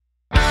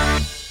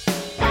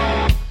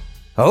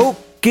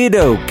Okie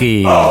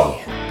dokie,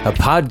 a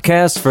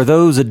podcast for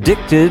those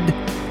addicted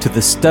to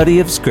the study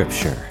of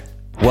Scripture.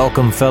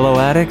 Welcome, fellow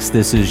addicts.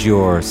 This is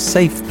your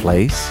safe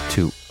place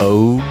to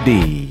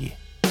OD.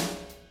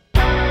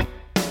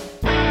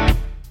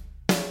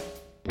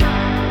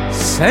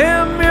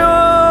 Samuel!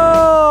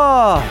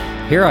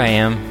 Here I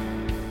am.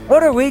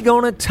 What are we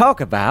going to talk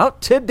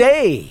about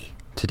today?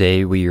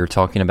 Today we are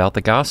talking about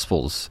the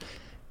Gospels.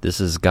 This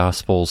is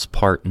Gospels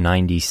part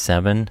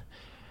 97.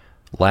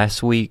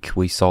 Last week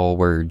we saw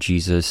where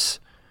Jesus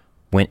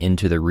went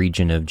into the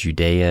region of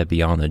Judea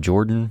beyond the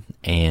Jordan,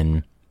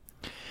 and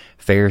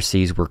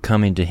Pharisees were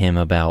coming to him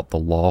about the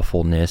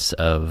lawfulness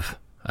of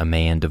a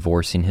man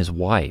divorcing his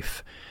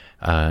wife.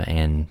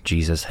 And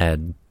Jesus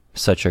had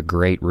such a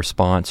great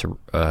response,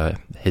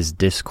 his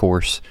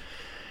discourse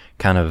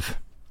kind of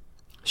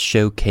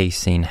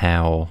showcasing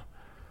how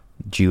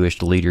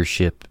Jewish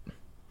leadership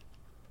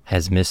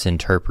has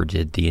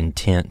misinterpreted the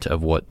intent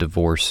of what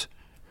divorce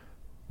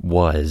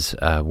was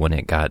when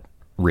it got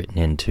written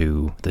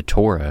into the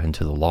Torah,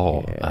 into the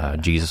law.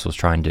 Jesus was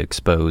trying to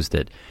expose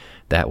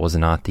that was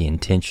not the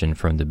intention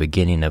from the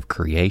beginning of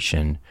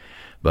creation,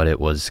 but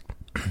it was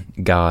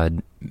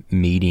God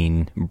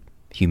meeting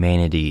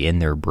humanity in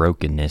their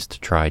brokenness to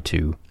try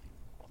to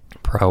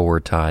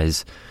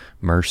prioritize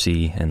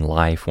mercy and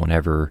life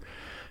whenever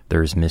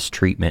there's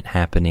mistreatment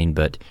happening.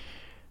 But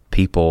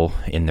people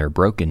in their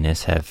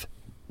brokenness have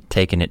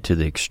taken it to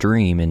the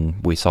extreme,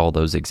 and we saw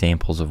those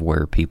examples of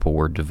where people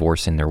were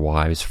divorcing their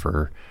wives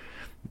for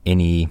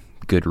any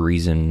good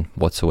reason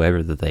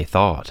whatsoever that they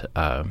thought.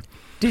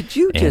 Did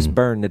you just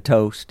burn the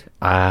toast?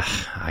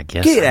 I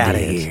guess Get I out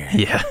of did. here.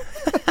 Yeah.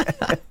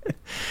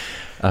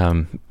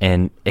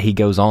 And he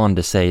goes on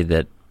to say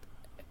that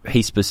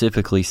he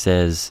specifically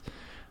says,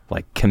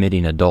 like,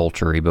 committing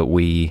adultery, but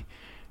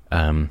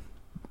I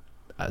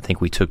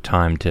think we took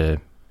time to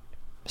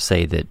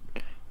say that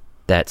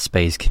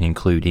space can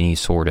include any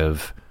sort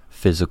of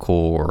physical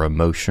or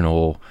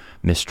emotional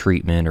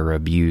mistreatment or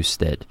abuse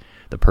that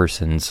the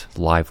person's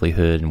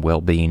livelihood and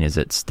well-being is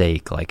at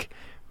stake. Like,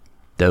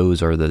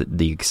 those are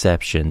the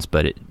exceptions,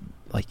 but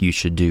you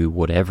should do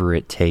whatever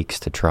it takes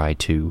to try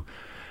to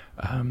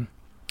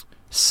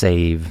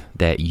save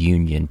that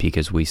union,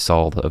 because we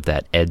saw of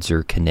that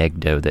Edzer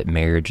Kenegdo, that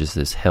marriage is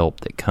this help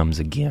that comes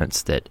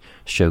against, that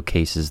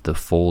showcases the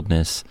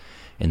fullness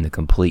and the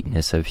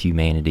completeness of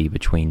humanity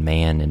between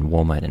man and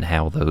woman, and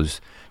how those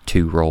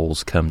two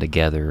roles come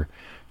together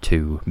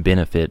to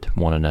benefit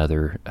one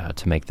another,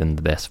 to make them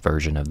the best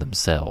version of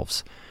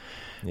themselves.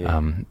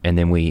 Yeah. And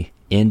then we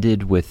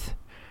ended with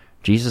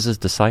Jesus'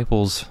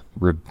 disciples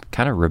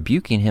kind of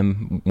rebuking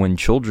him when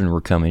children were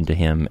coming to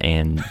him,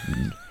 and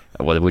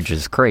which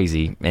is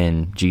crazy.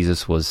 And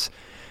Jesus was,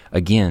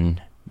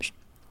 again,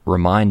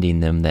 reminding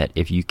them that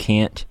if you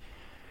can't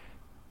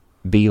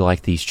be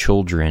like these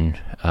children,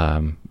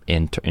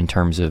 in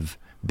terms of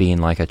being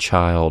like a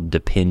child,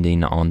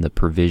 depending on the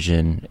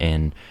provision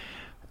and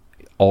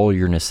all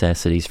your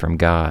necessities from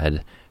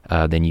God,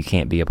 then you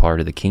can't be a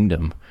part of the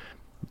kingdom.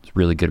 It's a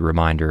really good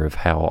reminder of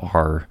how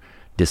our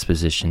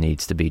disposition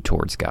needs to be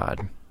towards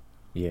God.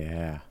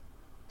 Yeah,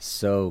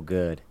 so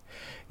good.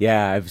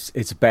 Yeah,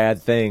 it's a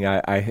bad thing.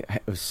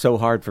 It was so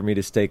hard for me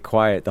to stay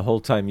quiet. The whole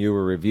time you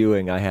were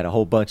reviewing, I had a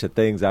whole bunch of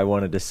things I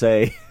wanted to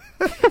say.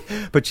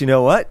 But you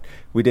know what?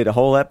 We did a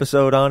whole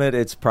episode on it.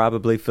 It's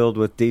probably filled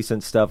with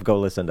decent stuff. Go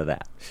listen to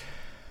that.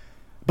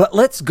 But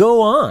let's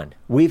go on.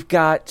 We've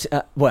got,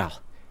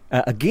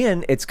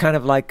 again, it's kind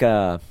of like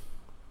a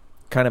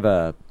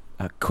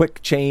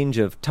quick change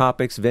of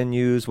topics,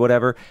 venues,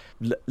 whatever,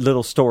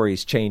 little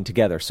stories chained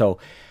together. So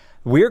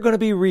we're going to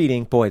be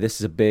reading, boy, this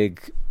is a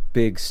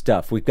big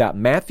stuff. We've got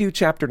Matthew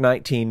chapter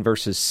 19,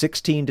 verses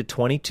 16 to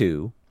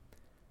 22,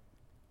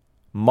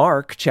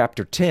 Mark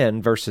chapter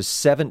 10, verses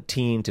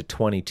 17 to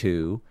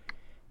 22,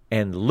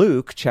 and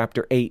Luke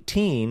chapter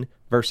 18,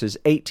 verses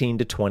 18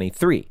 to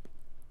 23.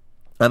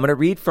 I'm going to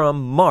read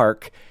from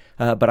Mark,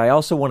 but I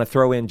also want to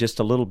throw in just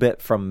a little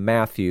bit from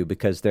Matthew,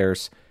 because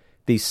there's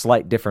these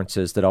slight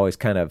differences that always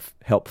kind of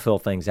help fill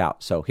things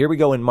out. So here we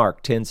go in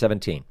Mark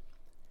 10:17.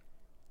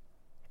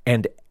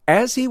 And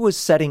as he was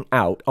setting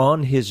out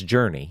on his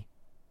journey,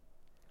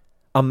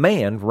 a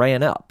man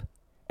ran up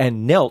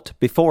and knelt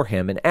before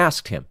him and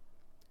asked him,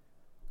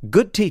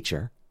 "Good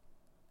teacher,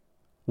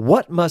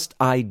 what must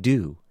I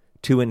do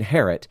to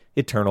inherit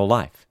eternal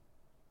life?"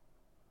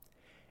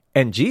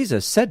 And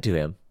Jesus said to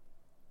him,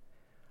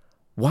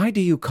 "Why do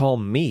you call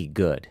me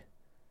good?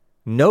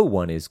 No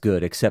one is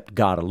good except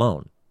God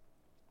alone.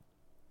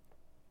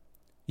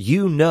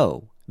 You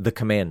know the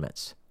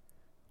commandments.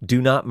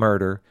 Do not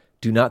murder,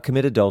 do not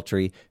commit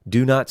adultery,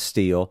 do not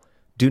steal,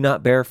 do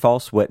not bear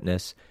false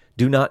witness,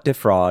 do not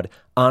defraud,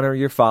 honor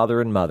your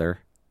father and mother."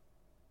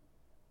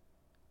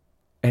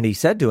 And he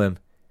said to him,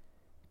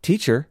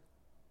 "Teacher,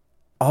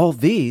 all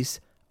these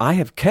I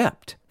have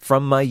kept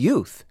from my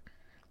youth."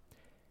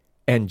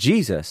 And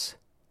Jesus,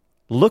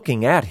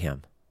 looking at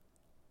him,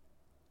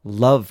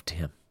 loved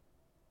him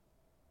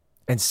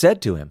and said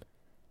to him,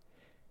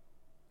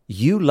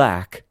 "You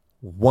lack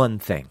one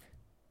thing.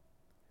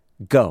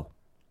 Go,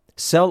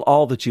 Sell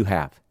all that you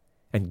have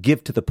and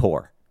give to the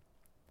poor,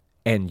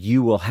 and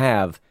you will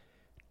have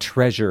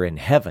treasure in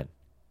heaven.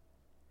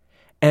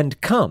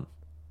 And come,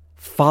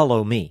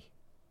 follow me."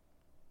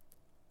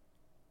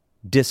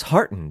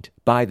 Disheartened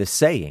by the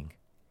saying,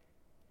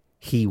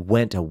 he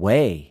went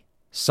away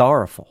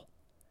sorrowful,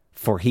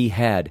 for he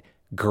had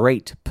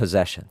great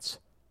possessions.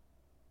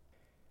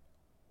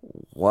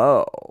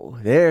 Whoa,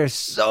 there's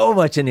so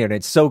much in here, and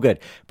it's so good.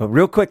 But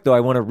real quick, though, I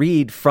want to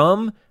read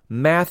from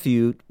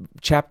Matthew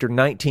chapter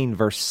 19,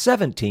 verse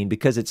 17,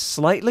 because it's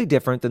slightly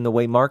different than the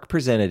way Mark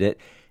presented it,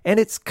 and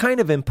it's kind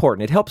of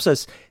important. It helps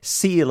us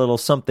see a little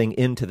something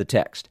into the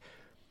text.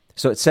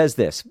 So it says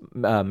this,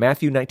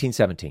 Matthew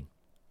 19:17.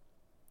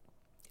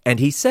 "And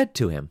he said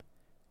to him,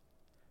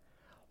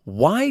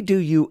 'Why do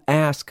you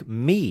ask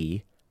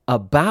me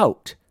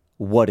about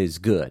what is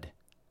good?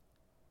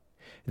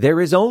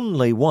 There is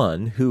only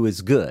one who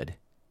is good.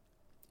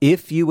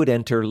 If you would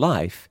enter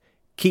life,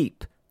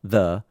 keep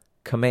the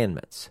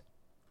commandments.'"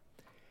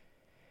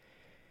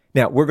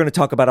 Now, we're going to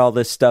talk about all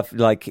this stuff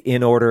like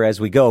in order as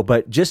we go,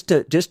 but just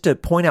to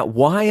point out,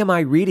 why am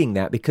I reading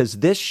that? Because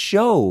this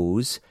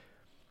shows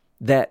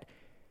that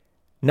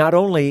not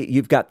only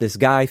you've got this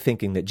guy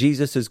thinking that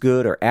Jesus is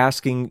good or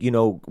asking,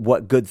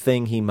 what good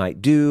thing he might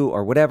do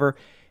or whatever,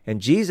 and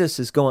Jesus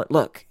is going,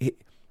 look,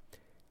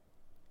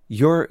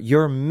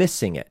 you're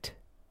missing it.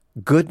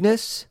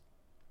 Goodness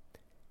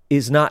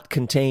is not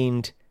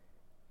contained,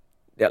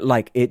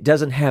 like it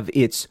doesn't have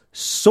its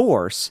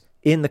source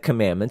in the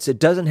commandments. It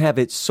doesn't have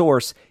its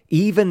source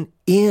even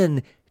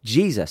in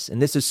Jesus.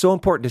 And this is so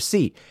important to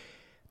see.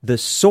 The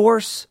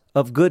source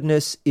of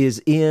goodness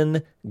is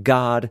in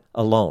God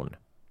alone.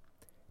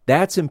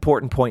 That's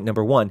important point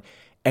number one.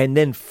 And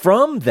then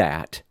from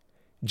that,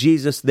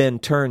 Jesus then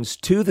turns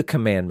to the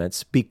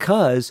commandments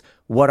because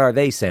what are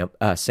they,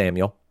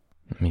 Samuel?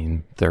 I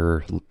mean,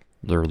 they're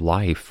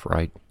life,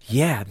 right?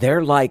 Yeah,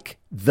 they're like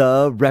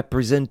the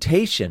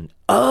representation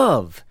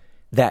of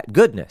that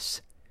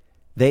goodness.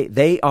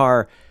 They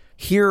are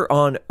here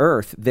on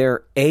earth.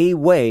 They're a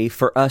way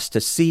for us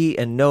to see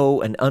and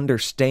know and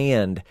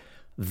understand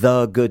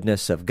the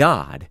goodness of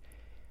God.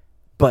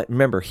 But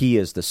remember, he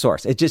is the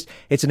source.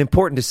 It's an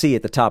important to see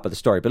at the top of the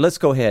story. But let's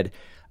go ahead.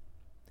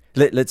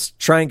 Let's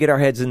try and get our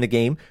heads in the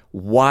game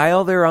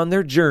while they're on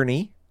their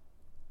journey.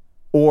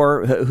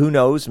 Or who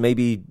knows,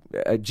 maybe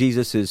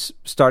Jesus is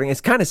starting.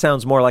 It kind of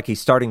sounds more like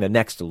he's starting the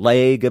next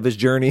leg of his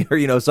journey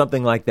or,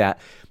 something like that.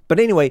 But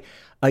anyway,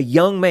 a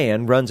young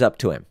man runs up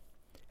to him.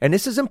 And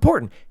this is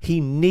important.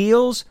 He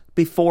kneels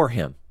before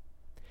him.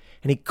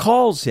 And he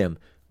calls him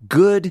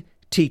good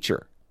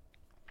teacher.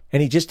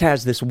 And he just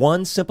has this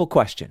one simple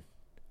question.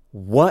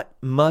 What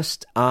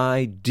must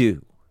I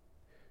do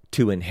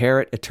to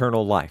inherit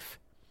eternal life?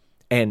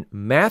 And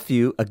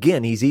Matthew,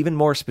 again, he's even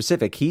more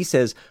specific. He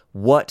says,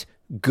 what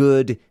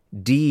good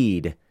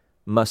deed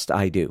must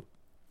I do?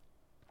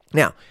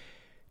 Now,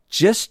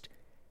 just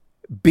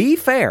be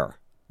fair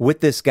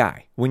with this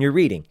guy when you're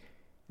reading.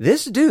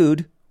 This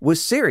dude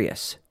was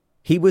serious.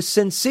 He was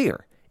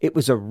sincere. It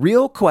was a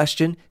real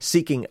question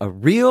seeking a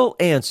real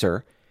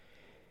answer.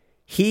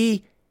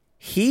 He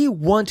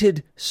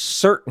wanted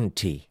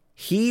certainty.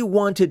 He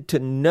wanted to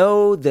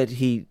know that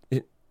he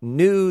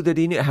knew that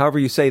he knew, however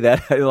you say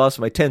that. I lost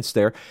my tense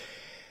there.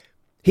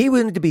 He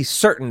wanted to be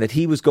certain that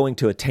he was going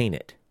to attain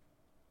it.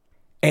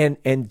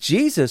 And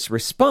Jesus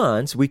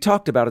responds, we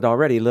talked about it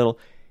already a little,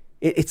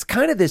 it's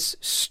kind of this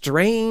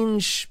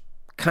strange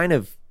kind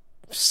of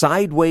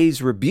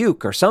sideways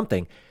rebuke or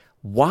something.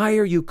 Why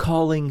are you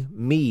calling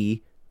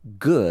me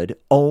good?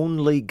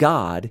 Only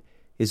God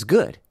is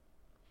good.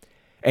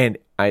 And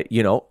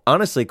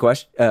honestly,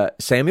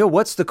 Samuel,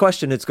 what's the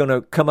question that's going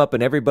to come up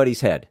in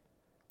everybody's head?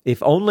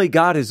 If only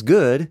God is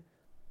good.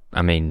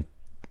 I mean,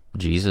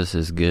 Jesus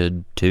is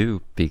good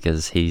too,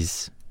 because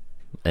he's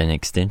an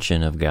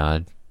extension of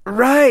God.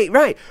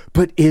 Right.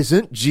 But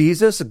isn't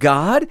Jesus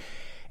God?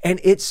 And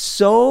it's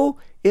so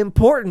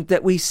important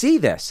that we see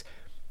this.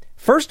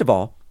 First of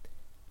all,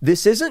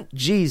 this isn't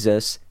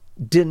Jesus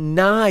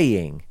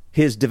denying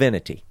his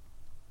divinity.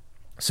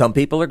 Some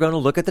people are going to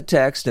look at the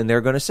text and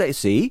they're going to say,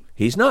 see,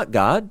 he's not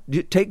God.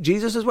 Take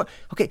Jesus as well.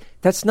 Okay,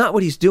 that's not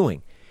what he's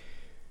doing.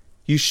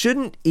 You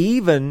shouldn't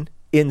even,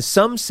 in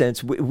some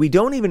sense, we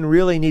don't even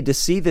really need to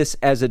see this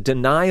as a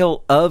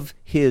denial of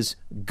his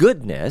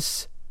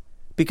goodness,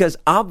 because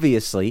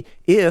obviously,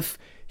 if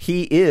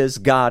he is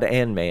God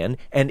and man,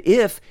 and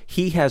if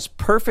he has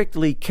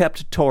perfectly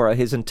kept Torah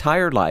his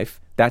entire life,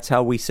 that's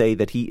how we say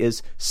that he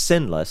is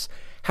sinless.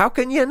 How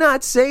can you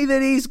not say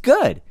that he's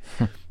good?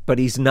 But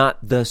he's not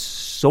the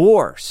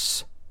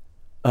source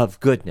of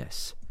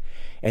goodness.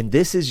 And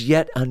this is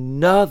yet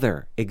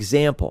another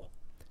example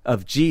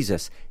of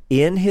Jesus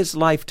in his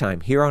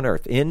lifetime here on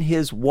earth, in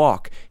his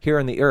walk here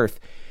on the earth.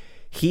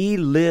 He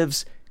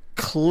lives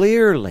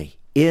clearly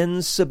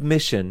in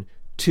submission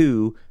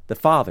to the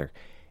Father.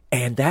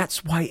 And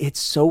that's why it's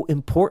so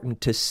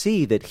important to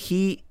see that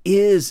he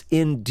is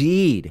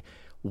indeed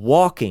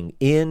walking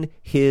in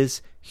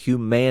his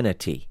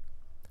humanity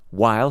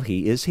while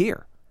he is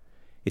here.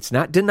 It's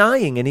not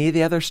denying any of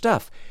the other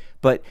stuff,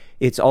 but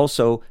it's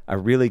also a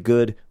really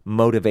good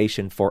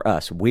motivation for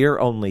us. We're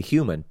only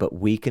human, but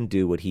we can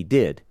do what he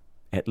did,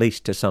 at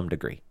least to some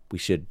degree. We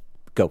should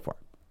go for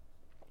it.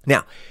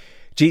 Now,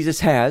 Jesus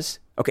has,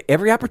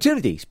 every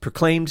opportunity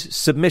proclaimed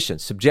submission,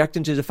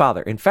 subjecting to the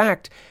Father. In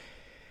fact,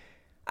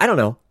 I don't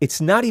know,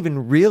 it's not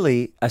even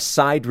really a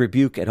side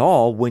rebuke at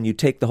all when you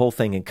take the whole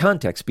thing in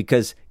context,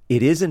 because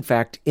it is in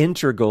fact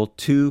integral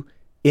to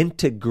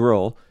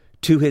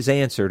his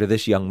answer to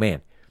this young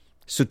man.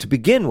 So to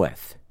begin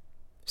with,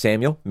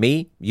 Samuel,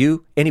 me,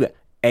 you, anybody,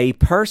 a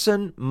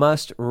person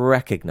must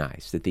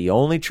recognize that the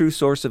only true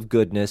source of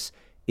goodness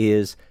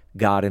is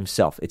God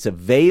himself. It's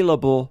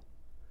available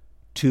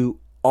to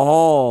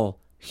all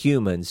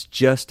humans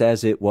just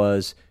as it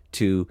was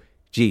to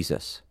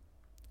Jesus.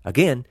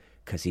 Again,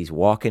 because he's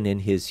walking in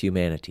his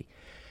humanity.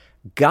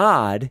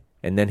 God,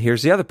 and then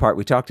here's the other part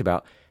we talked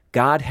about,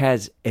 God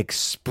has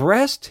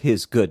expressed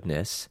his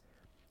goodness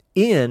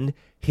in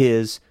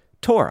his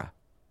Torah.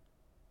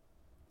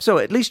 So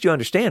at least you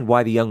understand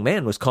why the young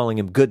man was calling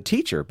him good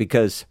teacher,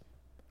 because,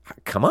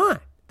 come on,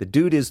 the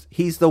dude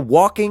he's the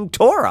walking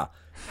Torah.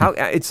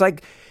 It's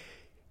like,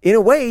 in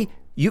a way,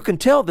 you can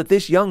tell that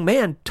this young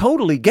man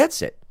totally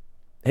gets it,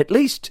 at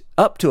least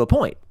up to a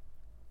point.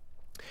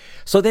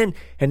 So then,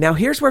 and now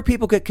here's where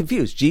people get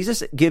confused.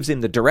 Jesus gives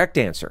him the direct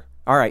answer.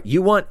 All right,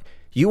 you want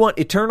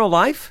eternal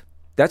life?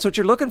 That's what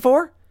you're looking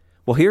for?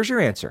 Well, here's your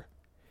answer.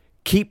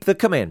 Keep the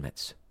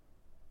commandments.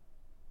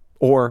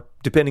 Or,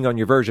 depending on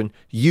your version,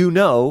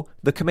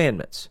 the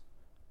commandments.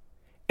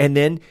 And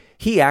then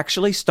he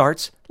actually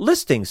starts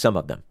listing some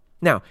of them.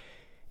 Now,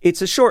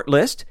 it's a short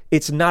list.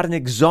 It's not an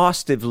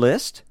exhaustive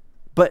list,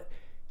 but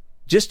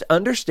just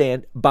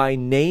understand, by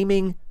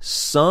naming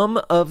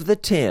some of the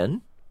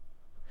 10,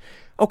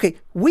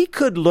 we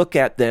could look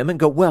at them and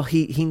go, well,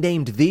 he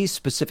named these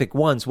specific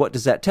ones. What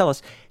does that tell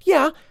us?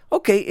 Yeah,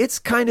 it's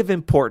kind of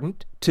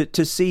important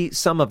to see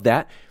some of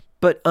that,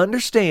 but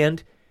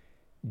understand,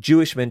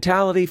 Jewish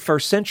mentality,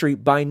 first century,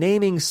 by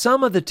naming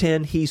some of the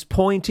 10, he's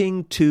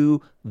pointing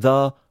to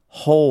the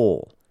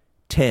whole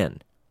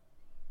 10.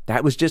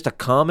 That was just a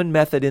common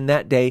method in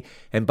that day,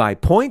 and by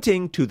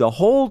pointing to the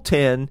whole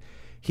 10,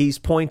 he's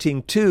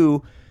pointing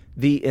to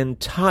the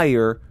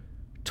entire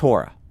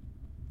Torah.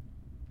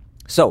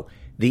 So,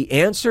 the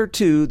answer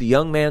to the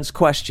young man's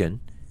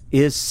question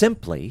is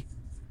simply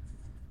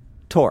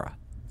Torah.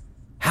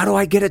 How do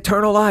I get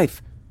eternal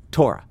life?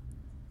 Torah.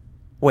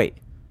 Wait.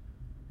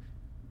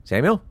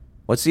 Samuel,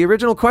 what's the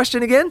original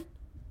question again?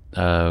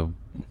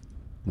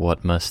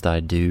 What must I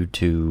do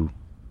to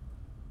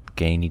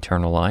gain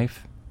eternal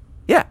life?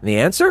 Yeah, the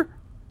answer?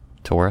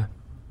 Torah.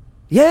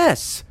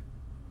 Yes.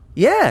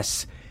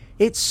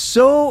 It's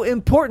so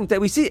important that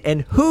we see it.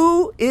 And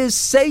who is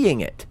saying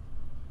it?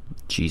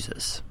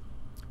 Jesus.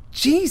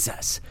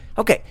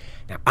 Okay,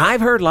 now I've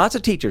heard lots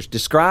of teachers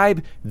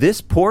describe this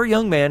poor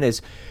young man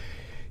as,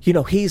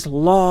 he's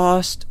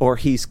lost, or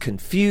he's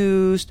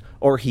confused,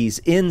 or he's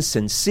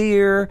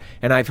insincere.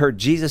 And I've heard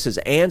Jesus'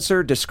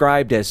 answer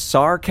described as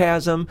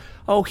sarcasm.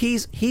 Oh,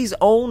 he's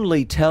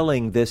only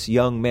telling this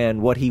young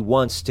man what he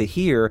wants to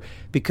hear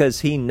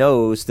because he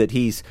knows that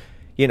he's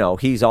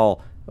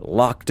all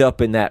locked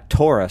up in that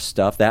Torah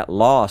stuff, that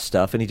law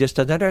stuff, and he just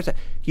doesn't understand.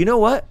 You know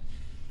what?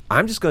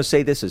 I'm just going to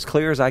say this as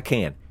clear as I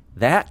can.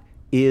 That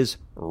is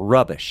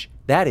rubbish.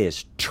 That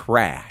is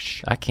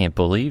trash. I can't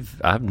believe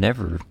I've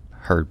never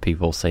heard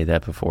people say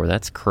that before.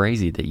 That's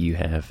crazy that you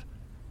have.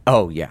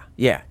 Oh, yeah,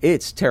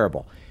 it's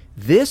terrible.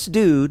 This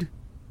dude,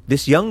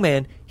 this young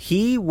man,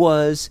 he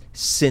was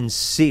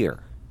sincere,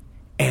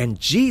 and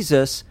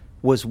Jesus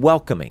was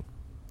welcoming.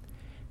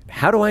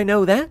 How do I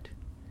know that?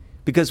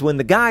 Because when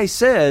the guy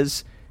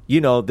says,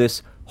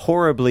 this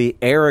horribly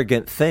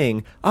arrogant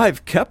thing,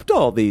 I've kept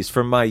all these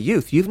from my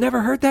youth. You've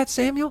never heard that,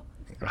 Samuel?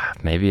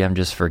 Maybe I'm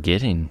just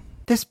forgetting.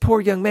 This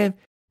poor young man,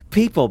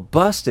 people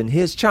busting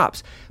his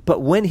chops.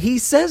 But when he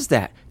says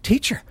that,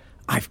 teacher,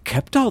 I've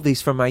kept all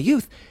these from my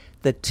youth,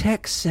 the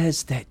text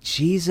says that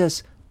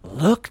Jesus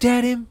looked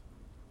at him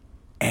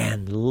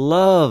and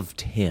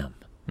loved him.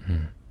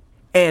 Mm-hmm.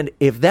 And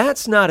if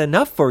that's not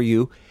enough for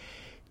you,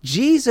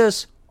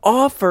 Jesus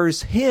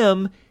offers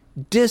him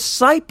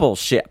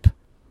discipleship.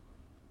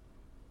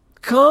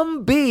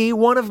 Come be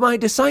one of my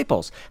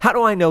disciples. How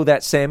do I know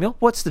that, Samuel?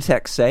 What's the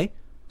text say?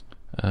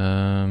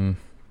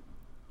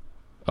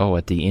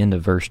 At the end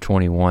of verse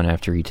 21,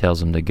 after he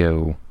tells him to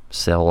go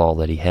sell all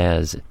that he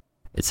has,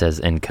 it says,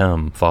 and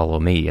come, follow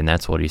me. And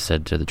that's what he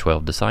said to the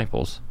 12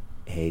 disciples.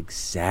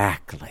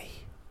 Exactly.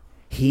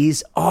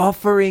 He's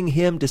offering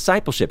him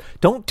discipleship.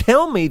 Don't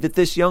tell me that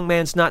this young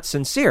man's not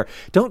sincere.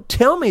 Don't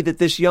tell me that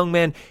this young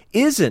man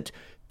isn't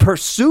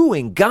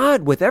pursuing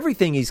God with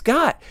everything he's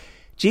got.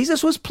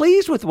 Jesus was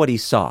pleased with what he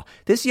saw.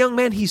 This young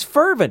man, he's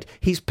fervent.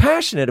 He's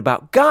passionate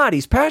about God.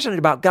 He's passionate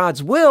about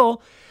God's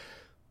will.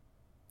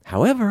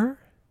 However,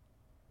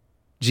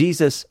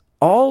 Jesus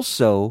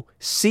also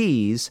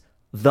sees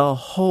the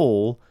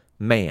whole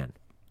man.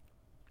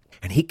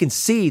 And he can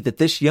see that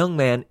this young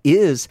man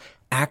is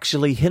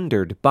actually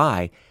hindered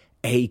by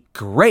a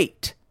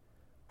great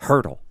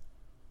hurdle.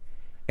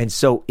 And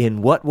so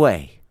in what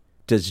way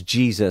does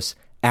Jesus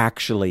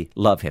actually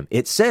love him?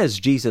 It says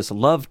Jesus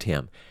loved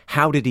him.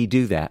 How did he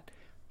do that?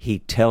 He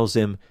tells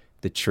him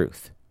the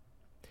truth.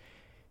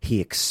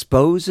 He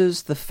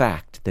exposes the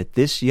fact that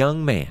this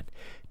young man,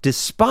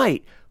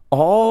 despite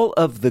all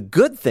of the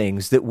good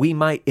things that we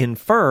might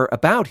infer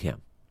about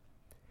him,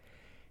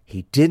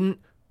 he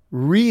didn't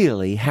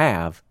really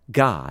have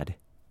God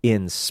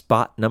in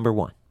spot number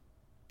one.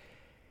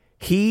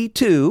 He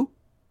too,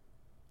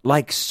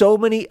 like so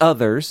many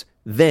others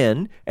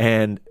then,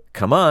 and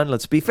come on,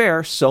 let's be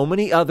fair, so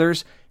many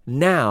others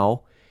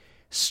now,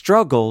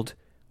 struggled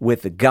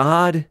with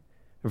God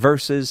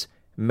versus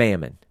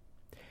mammon.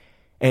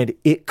 And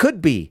it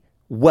could be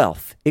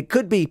wealth, it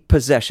could be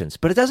possessions,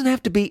 but it doesn't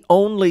have to be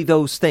only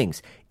those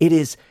things. It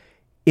is,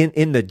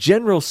 in the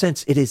general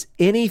sense, it is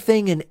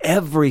anything and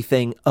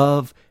everything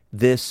of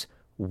this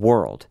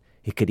world.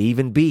 It could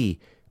even be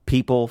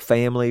people,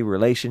 family,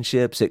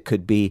 relationships. It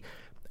could be,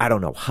 I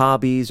don't know,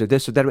 hobbies or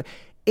this or that.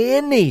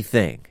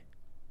 Anything.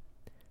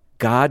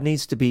 God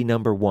needs to be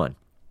number one.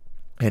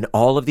 And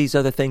all of these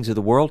other things of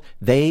the world,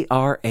 they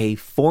are a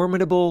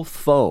formidable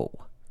foe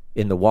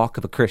in the walk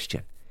of a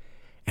Christian.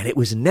 And it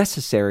was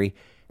necessary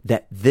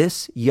that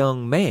this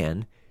young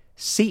man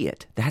see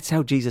it. That's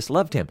how Jesus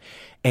loved him.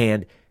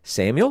 And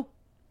Samuel,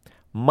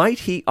 might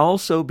he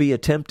also be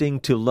attempting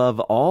to love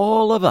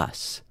all of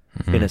us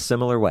in a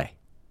similar way?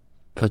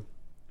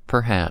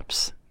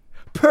 Perhaps.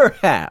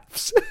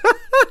 Perhaps.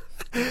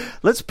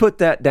 Let's put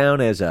that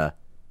down as a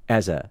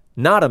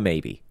not a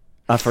maybe,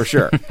 for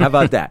sure. How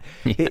about that?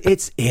 Yeah.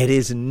 It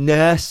is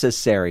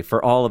necessary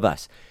for all of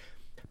us.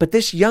 But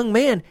this young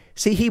man,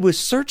 see, he was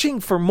searching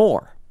for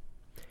more.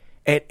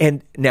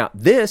 And now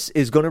this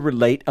is going to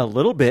relate a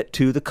little bit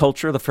to the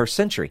culture of the first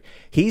century.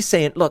 He's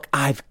saying, look,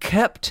 I've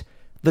kept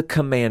the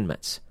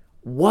commandments.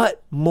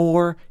 What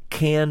more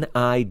can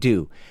I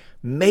do?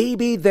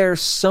 Maybe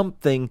there's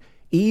something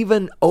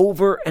even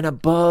over and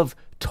above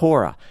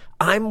Torah.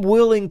 I'm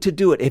willing to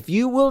do it. If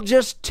you will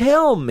just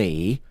tell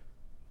me,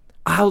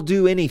 I'll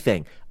do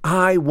anything.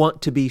 I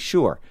want to be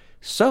sure.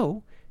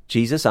 So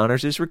Jesus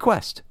honors his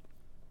request.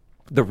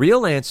 The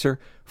real answer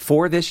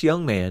for this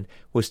young man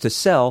was to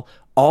sell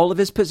all of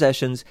his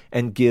possessions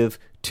and give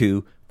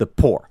to the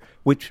poor,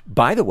 which,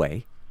 by the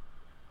way,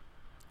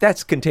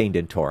 that's contained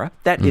in Torah.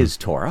 That is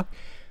Torah.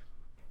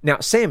 Now,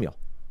 Samuel,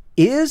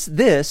 is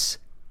this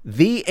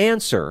the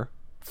answer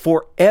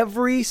for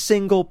every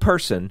single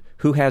person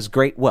who has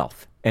great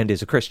wealth and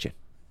is a Christian?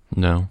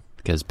 No,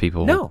 because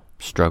people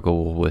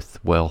struggle with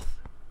wealth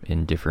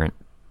in different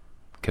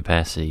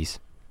capacities.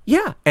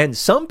 Yeah, and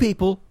some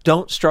people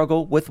don't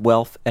struggle with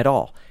wealth at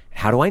all.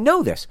 How do I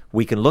know this?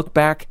 We can look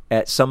back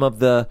at some of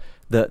the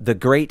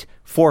great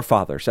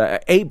forefathers.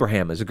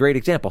 Abraham is a great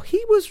example.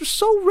 He was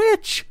so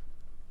rich,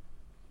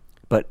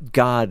 but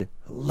God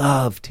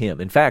loved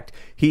him. In fact,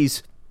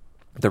 he's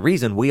the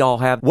reason we all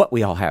have what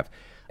we all have.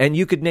 And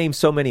you could name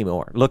so many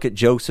more. Look at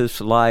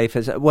Joseph's life,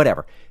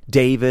 whatever.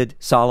 David,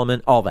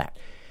 Solomon, all that.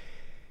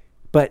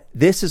 But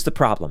this is the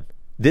problem.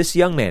 This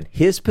young man,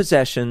 his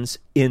possessions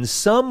in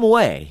some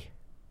way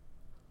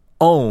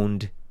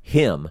owned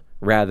him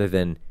rather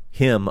than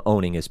him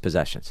owning his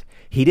possessions.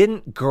 He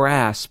didn't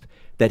grasp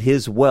that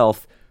his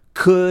wealth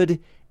could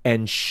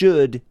and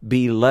should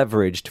be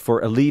leveraged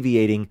for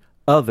alleviating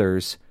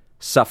others'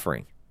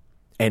 suffering.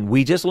 And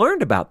we just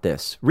learned about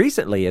this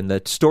recently in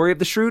the story of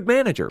the shrewd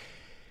manager.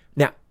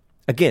 Now,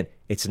 again,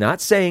 it's not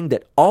saying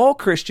that all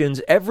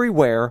Christians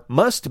everywhere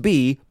must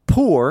be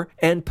poor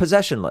and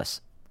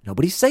possessionless.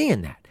 Nobody's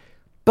saying that.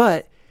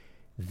 But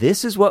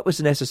this is what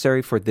was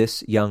necessary for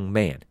this young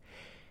man.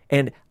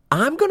 And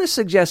I'm going to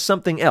suggest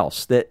something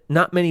else that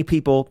not many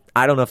people,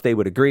 I don't know if they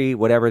would agree,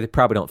 whatever, they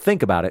probably don't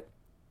think about it.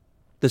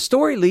 The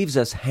story leaves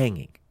us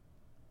hanging.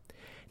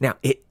 Now,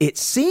 it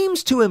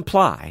seems to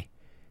imply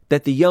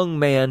that the young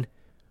man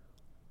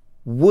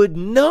would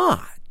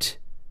not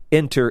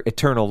enter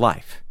eternal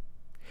life.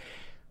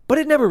 But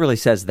it never really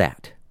says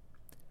that.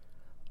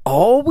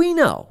 All we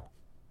know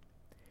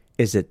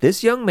is that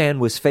this young man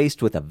was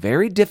faced with a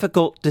very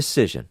difficult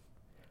decision,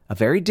 a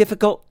very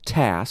difficult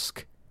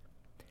task,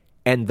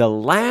 and the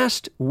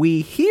last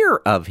we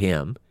hear of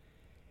him,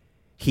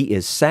 he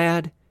is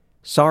sad,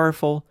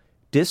 sorrowful,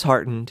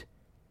 disheartened.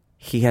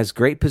 He has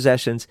great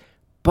possessions,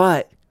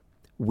 but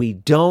we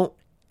don't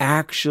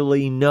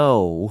actually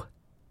know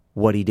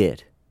what he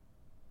did.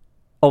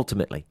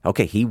 Ultimately,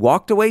 okay, he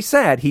walked away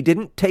sad. He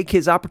didn't take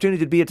his opportunity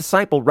to be a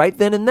disciple right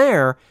then and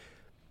there,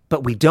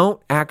 but we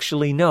don't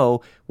actually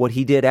know what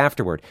he did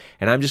afterward.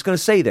 And I'm just going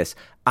to say this.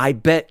 I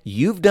bet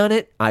you've done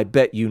it. I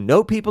bet you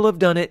know people have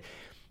done it.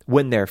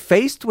 When they're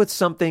faced with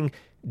something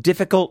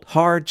difficult,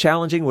 hard,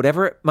 challenging,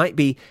 whatever it might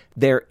be,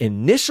 their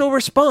initial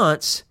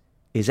response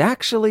is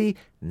actually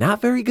not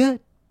very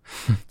good.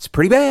 It's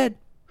pretty bad.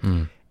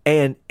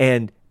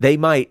 And they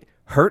might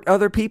hurt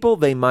other people.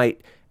 They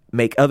might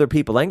make other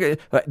people angry.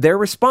 Their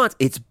response,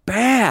 it's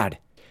bad.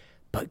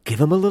 But give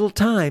them a little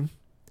time,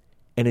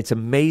 and it's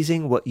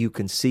amazing what you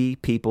can see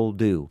people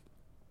do.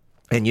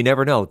 And you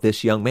never know,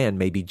 this young man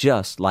may be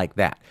just like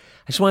that.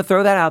 I just want to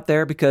throw that out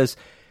there because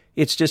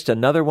it's just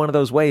another one of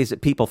those ways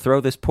that people throw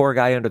this poor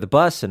guy under the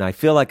bus, and I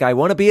feel like I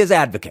want to be his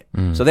advocate.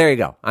 So there you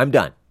go. I'm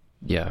done.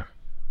 Yeah.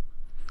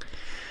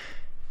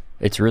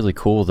 It's really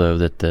cool, though,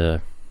 that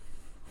the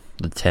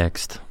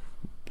text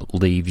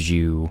leaves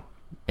you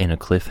in a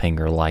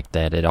cliffhanger like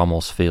that. It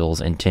almost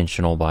feels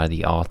intentional by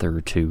the author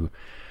to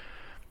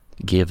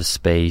give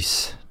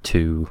space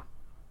to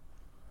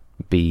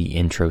be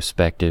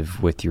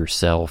introspective with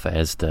yourself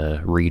as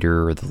the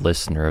reader or the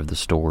listener of the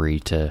story,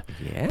 to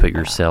put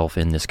yourself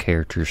in this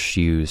character's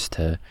shoes,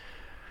 to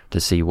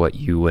see what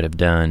you would have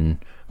done,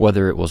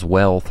 whether it was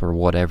wealth or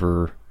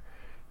whatever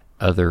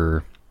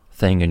other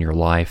thing in your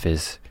life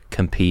is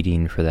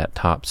competing for that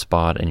top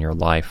spot in your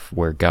life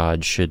where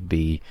God should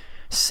be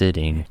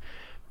sitting.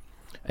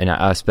 And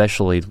I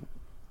especially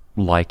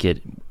like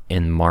it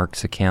in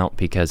Mark's account,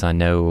 because I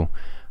know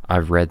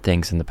I've read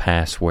things in the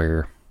past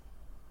where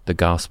the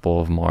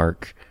Gospel of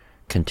Mark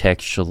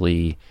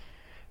contextually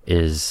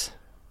is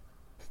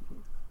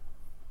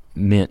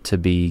meant to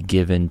be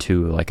given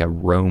to like a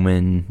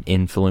Roman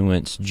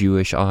influenced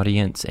Jewish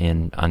audience,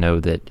 and I know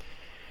that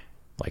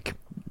like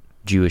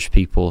Jewish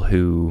people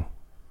who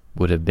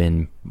would have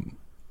been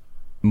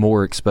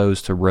more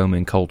exposed to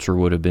Roman culture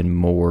would have been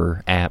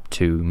more apt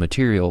to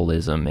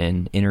materialism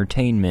and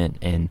entertainment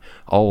and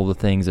all the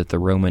things that the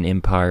Roman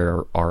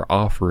Empire are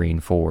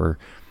offering for,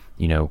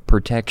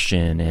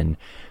 protection, and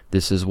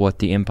this is what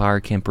the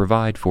empire can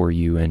provide for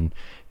you. And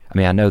I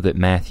mean, I know that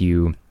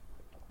Matthew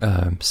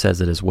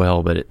says it as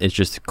well, but it's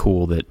just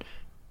cool that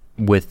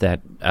with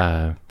that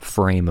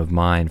frame of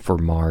mind for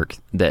Mark,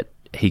 that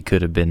he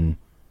could have been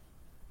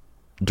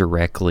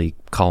directly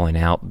calling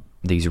out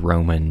these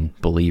Roman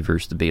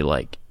believers to be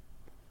like,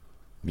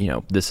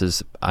 this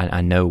is,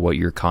 I know what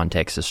your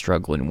context is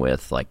struggling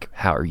with. Like,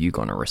 how are you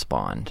going to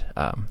respond?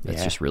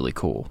 That's just really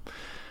cool.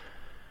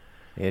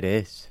 It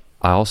is.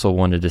 I also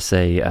wanted to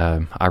say,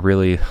 I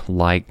really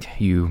liked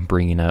you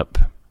bringing up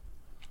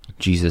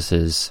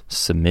Jesus's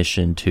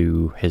submission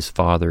to his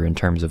Father in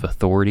terms of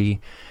authority,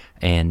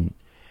 and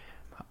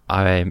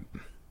I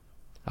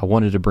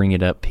wanted to bring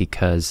it up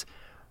because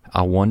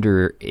I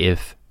wonder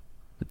if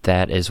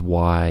that is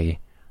why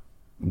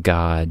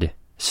God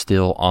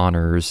still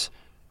honors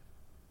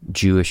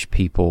Jewish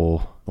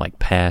people, like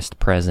past,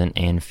 present,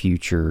 and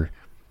future,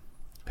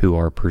 who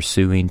are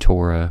pursuing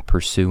Torah,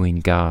 pursuing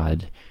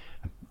God.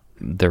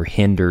 They're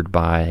hindered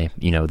by,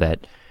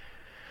 that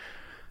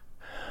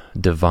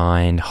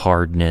divine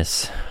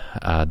hardness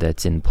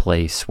that's in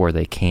place where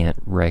they can't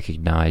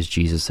recognize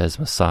Jesus as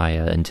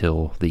Messiah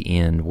until the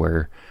end,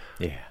 where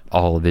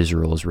all of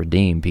Israel is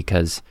redeemed.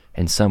 Because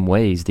in some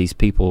ways, these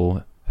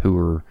people who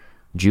are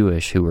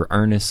Jewish, who are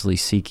earnestly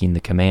seeking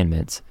the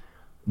commandments,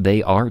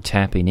 they are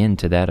tapping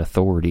into that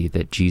authority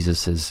that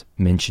Jesus is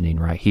mentioning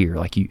right here.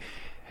 Like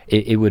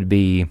it would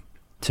be,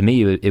 to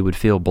me, it would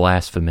feel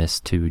blasphemous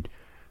to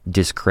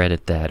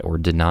discredit that or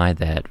deny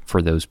that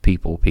for those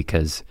people,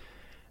 because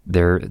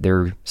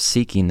they're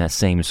seeking that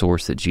same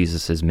source that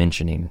Jesus is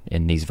mentioning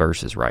in these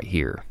verses right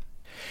here.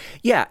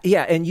 Yeah,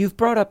 and you've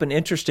brought up an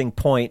interesting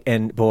point,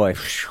 and boy,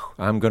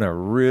 I'm going to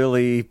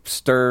really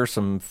stir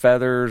some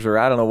feathers, or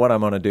I don't know what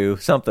I'm going to do,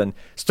 something.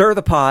 Stir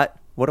the pot.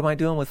 What am I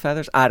doing with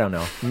feathers? I don't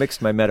know.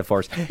 Mixed my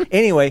metaphors.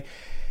 Anyway,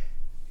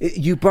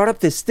 you brought up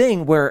this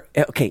thing where,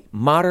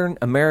 modern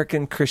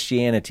American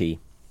Christianity,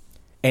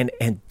 and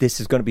this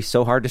is going to be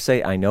so hard to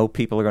say. I know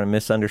people are going to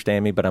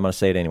misunderstand me, but I'm going to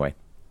say it anyway.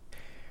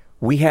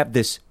 We have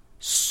this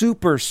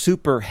super,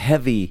 super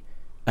heavy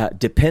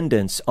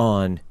dependence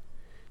on,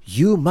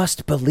 you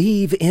must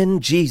believe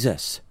in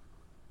Jesus.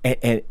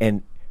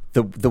 And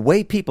the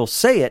way people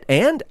say it,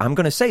 and I'm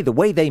going to say the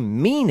way they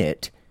mean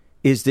it,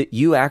 is that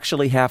you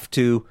actually have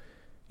to,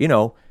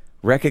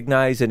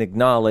 recognize and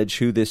acknowledge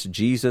who this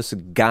Jesus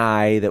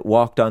guy that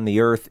walked on the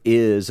earth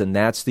is, and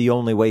that's the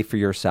only way for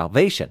your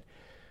salvation.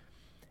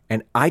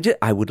 And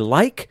I would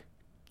like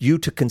you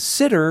to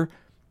consider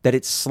that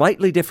it's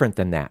slightly different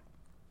than that.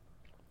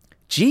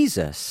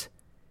 Jesus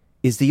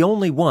is the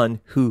only one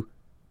who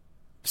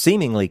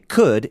seemingly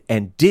could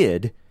and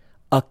did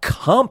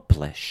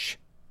accomplish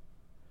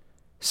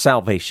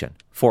salvation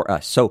for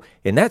us. So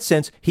in that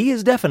sense, he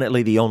is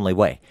definitely the only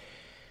way.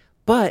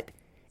 But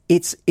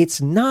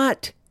it's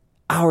not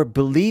our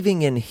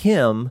believing in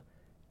him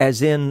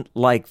as in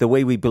like the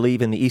way we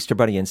believe in the Easter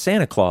Bunny and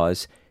Santa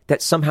Claus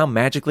that somehow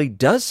magically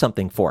does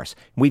something for us.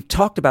 We've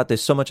talked about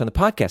this so much on the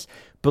podcast.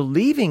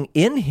 Believing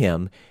in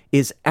him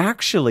is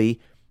actually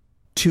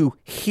to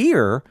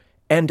hear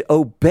and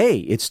obey.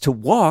 It's to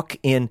walk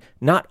in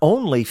not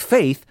only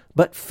faith,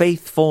 but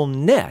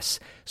faithfulness.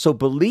 So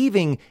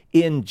believing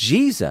in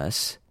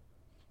Jesus,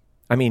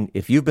 I mean,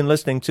 if you've been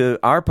listening to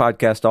our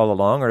podcast all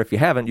along, or if you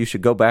haven't, you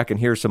should go back and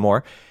hear some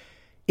more.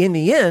 In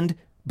the end,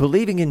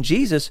 believing in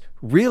Jesus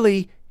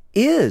really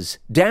is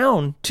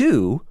down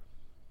to,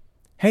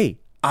 hey,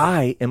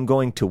 I am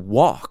going to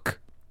walk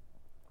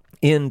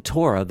in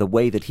Torah the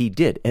way that he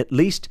did, at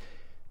least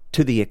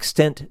to the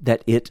extent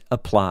that it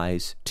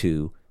applies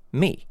to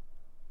me.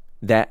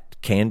 That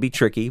can be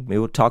tricky. We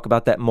will talk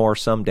about that more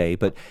someday,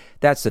 but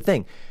that's the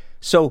thing.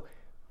 So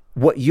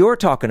what you're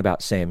talking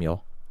about,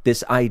 Samuel,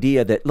 this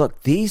idea that,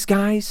 look, these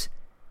guys,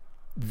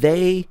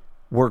 they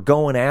were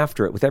going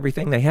after it with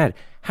everything they had.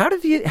 How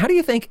do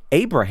you think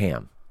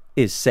Abraham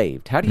is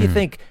saved? How do you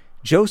think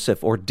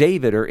Joseph or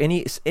David or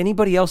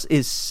anybody else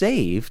is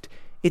saved?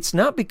 It's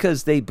not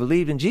because they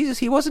believed in Jesus.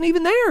 He wasn't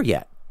even there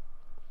yet.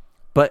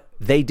 But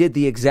they did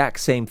the exact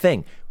same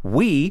thing.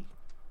 We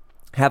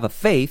have a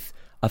faith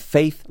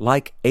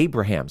like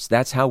Abraham's.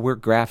 That's how we're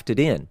grafted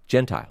in,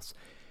 Gentiles.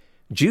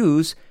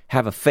 Jews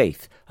have a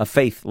faith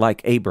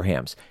like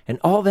Abraham's. And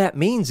all that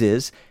means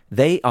is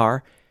they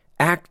are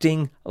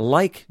acting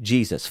like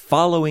Jesus,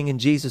 following in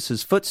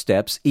Jesus'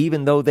 footsteps,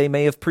 even though they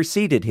may have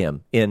preceded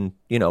him in,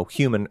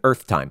 human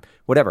earth time,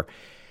 whatever.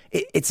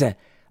 It's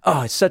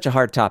such a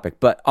hard topic.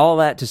 But all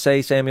that to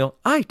say, Samuel,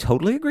 I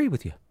totally agree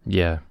with you.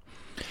 Yeah.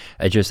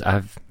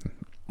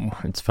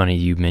 It's funny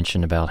you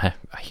mentioned about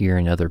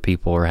hearing other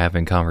people or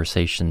having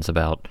conversations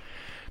about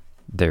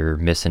their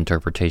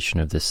misinterpretation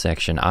of this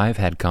section. I've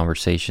had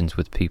conversations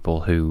with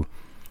people who,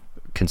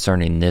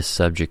 concerning this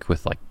subject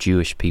with like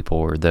Jewish people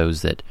or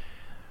those that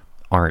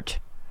aren't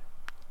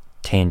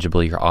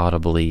tangibly or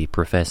audibly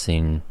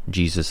professing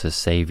Jesus as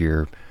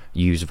Savior,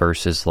 use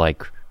verses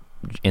like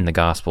in the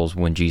Gospels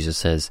when Jesus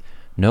says,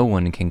 "No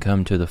one can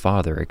come to the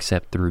Father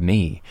except through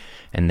me,"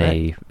 and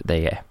they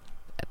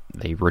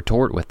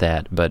retort with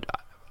that. But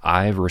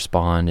I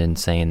respond in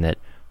saying that,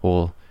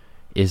 well,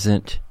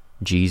 isn't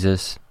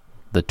Jesus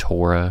the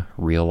Torah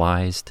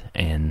realized,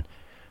 and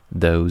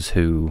those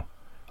who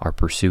are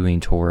pursuing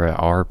Torah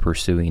are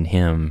pursuing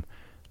him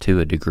to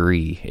a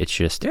degree? It's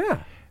just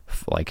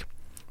like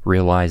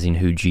realizing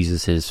who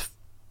Jesus is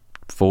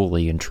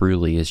fully and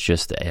truly is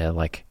just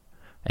like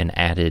an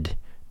added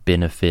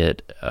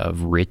benefit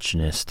of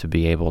richness to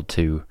be able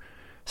to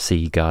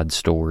see God's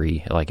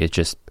story. Like, it's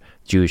just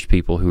Jewish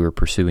people who are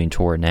pursuing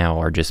Torah now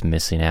are just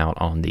missing out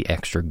on the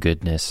extra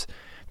goodness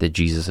that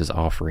Jesus is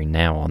offering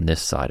now on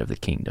this side of the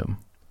kingdom.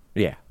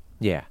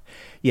 Yeah.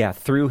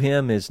 Through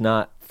him is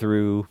not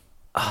through,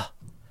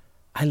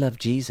 I love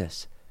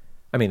Jesus.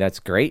 I mean, that's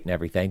great and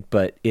everything,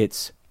 but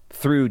it's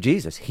through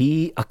Jesus.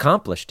 He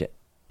accomplished it.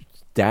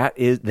 That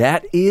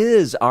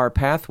is our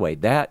pathway.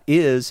 That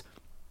is,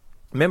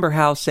 remember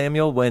how,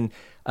 Samuel, when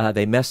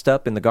they messed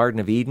up in the Garden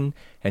of Eden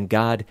and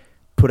God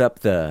put up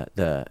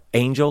the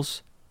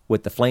angels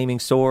with the flaming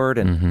sword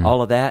and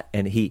all of that,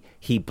 and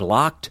he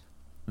blocked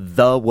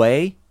the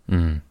way?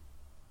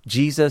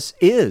 Jesus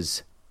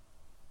is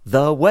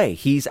the way.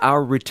 He's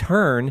our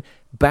return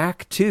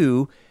back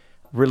to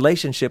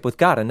relationship with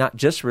God, and not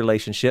just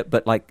relationship,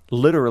 but like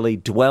literally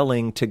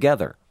dwelling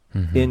together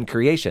in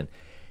creation.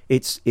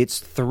 It's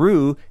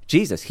through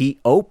Jesus. He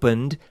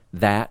opened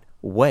that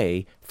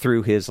way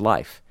through his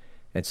life.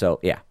 And so,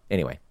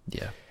 anyway.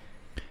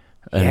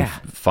 And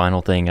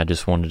final thing I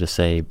just wanted to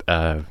say,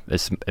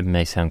 it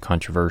may sound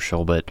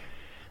controversial, but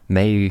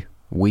may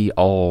we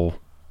all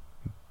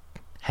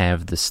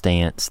have the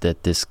stance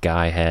that this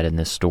guy had in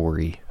this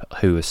story,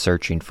 who is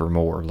searching for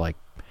more. Like,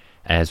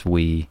 as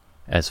we,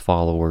 as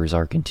followers,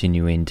 are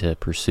continuing to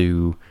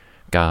pursue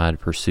God,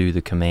 pursue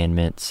the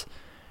commandments,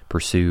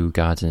 pursue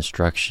God's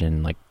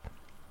instruction, like,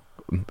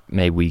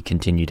 may we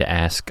continue to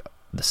ask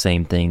the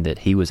same thing that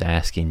he was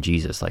asking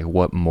Jesus, like,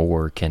 what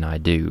more can I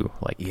do?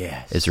 Like,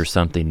 is there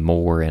something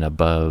more and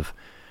above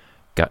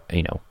God,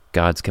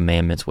 God's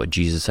commandments, what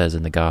Jesus says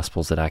in the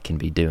Gospels, that I can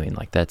be doing?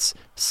 Like, that's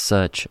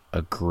such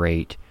a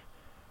great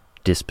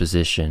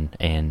disposition,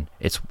 and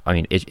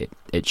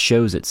it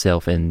shows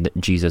itself in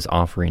Jesus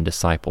offering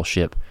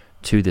discipleship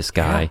to this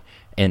guy,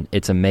 and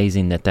it's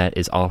amazing that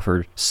is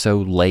offered so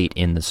late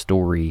in the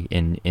story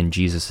in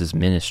Jesus's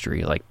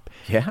ministry. Like,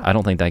 I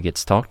don't think that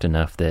gets talked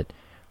enough, that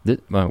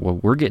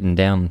we're getting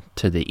down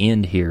to the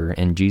end here,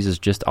 and Jesus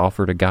just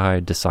offered a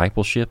guy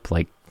discipleship.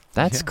 Like,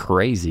 that's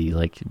crazy.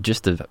 Like,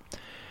 just to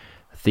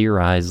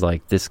theorize,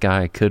 like, this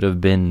guy could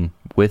have been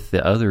with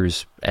the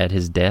others at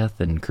his death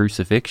and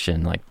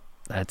crucifixion. Like,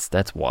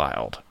 that's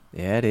wild.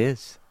 Yeah, it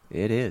is.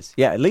 It is.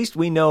 Yeah, at least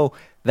we know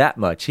that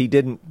much. He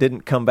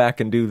didn't come back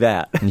and do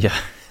that. Yeah.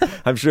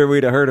 I'm sure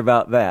we'd have heard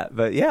about that.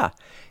 But yeah,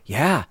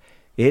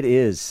 it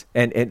is.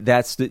 And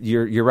that's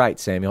you're right,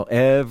 Samuel.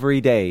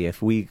 Every day,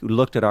 if we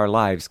looked at our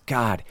lives,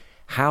 God,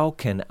 how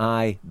can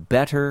I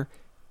better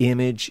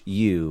image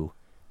you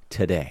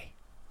today?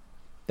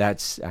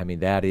 That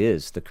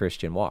is the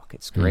Christian walk.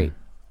 It's great.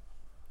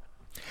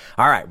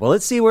 All right, well,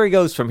 let's see where he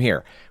goes from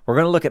here. We're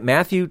going to look at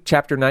Matthew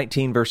chapter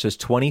 19, verses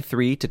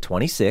 23 to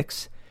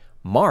 26,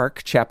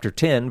 Mark chapter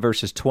 10,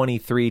 verses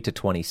 23 to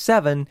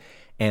 27,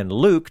 and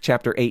Luke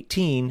chapter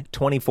 18,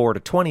 24 to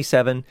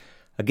 27.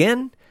 Again,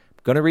 I'm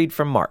going to read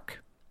from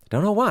Mark. I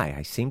don't know why.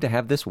 I seem to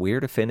have this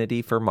weird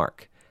affinity for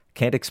Mark.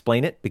 Can't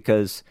explain it,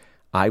 because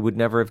I would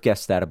never have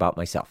guessed that about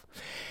myself.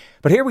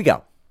 But here we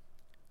go.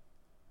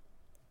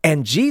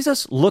 And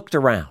Jesus looked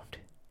around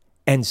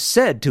and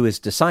said to his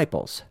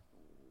disciples,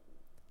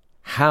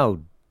 "How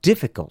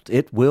difficult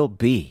it will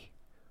be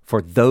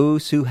for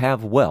those who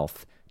have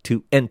wealth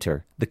to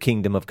enter the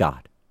kingdom of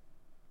God."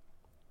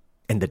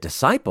 And the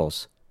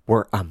disciples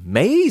were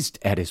amazed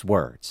at his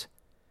words.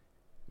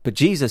 But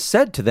Jesus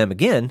said to them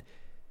again,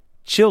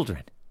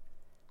 "Children,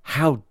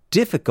 how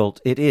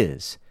difficult it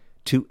is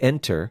to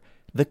enter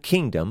the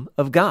kingdom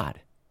of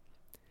God.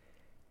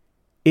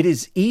 It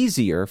is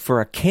easier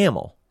for a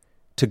camel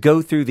to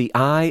go through the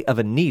eye of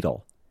a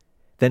needle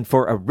than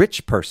for a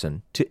rich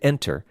person to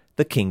enter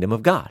the kingdom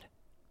of God."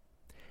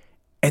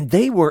 And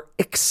they were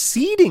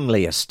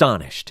exceedingly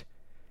astonished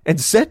and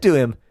said to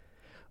him,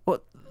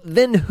 "Well,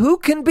 then who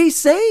can be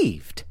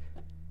saved?"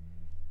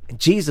 And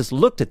Jesus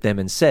looked at them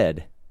and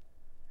said,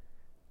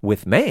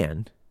 "With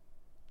man,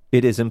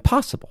 it is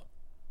impossible,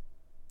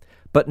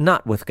 but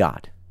not with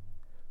God,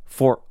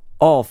 for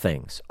all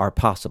things are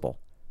possible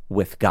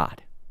with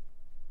God."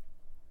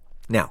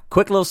 Now,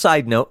 quick little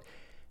side note,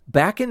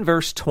 back in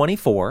verse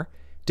 24,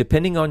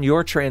 depending on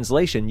your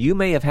translation, you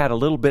may have had a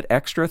little bit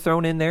extra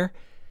thrown in there.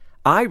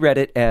 I read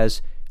it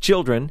as,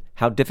 "Children,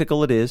 how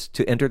difficult it is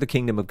to enter the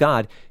kingdom of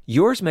God."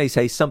 Yours may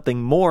say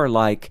something more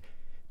like,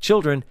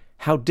 "Children,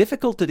 how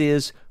difficult it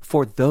is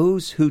for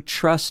those who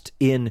trust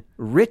in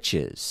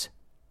riches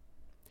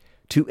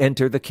to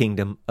enter the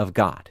kingdom of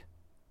God."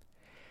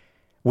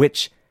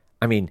 Which,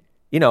 I mean,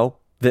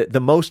 the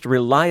most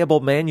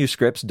reliable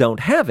manuscripts don't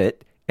have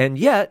it, and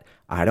yet,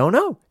 I don't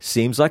know,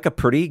 seems like a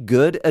pretty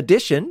good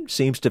addition,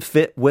 seems to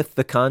fit with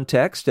the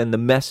context and the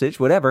message,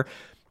 whatever.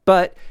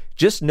 But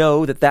just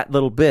know that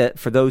little bit,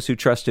 for those who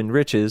trust in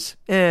riches,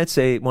 it's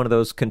one of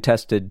those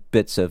contested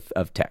bits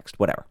of text,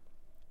 whatever.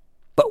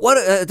 But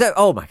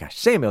oh my gosh,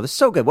 Samuel, this is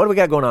so good. What do we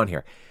got going on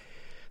here?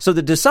 So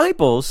the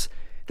disciples,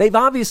 they've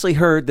obviously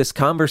heard this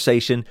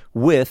conversation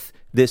with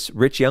this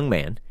rich young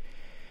man.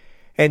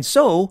 And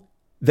so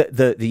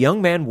the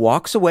young man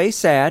walks away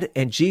sad,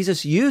 and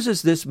Jesus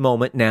uses this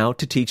moment now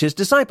to teach his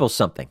disciples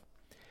something.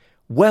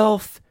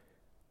 Wealth,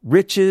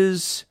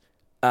 riches,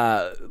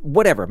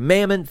 whatever,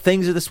 mammon,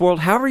 things of this world,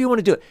 however you want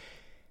to do it,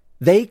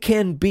 they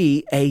can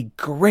be a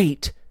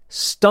great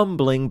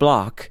stumbling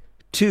block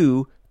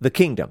to the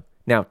kingdom.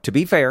 Now, to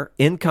be fair,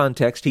 in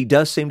context, he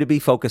does seem to be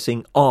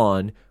focusing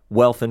on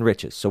wealth and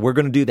riches. So we're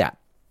going to do that.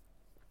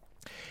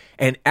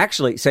 And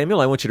actually,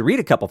 Samuel, I want you to read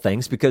a couple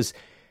things because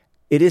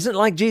it isn't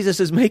like Jesus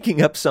is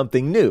making up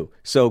something new.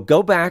 So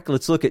go back.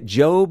 Let's look at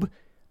Job.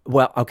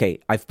 Well, okay,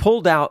 I've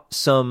pulled out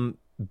some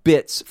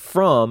bits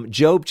from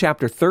Job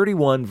chapter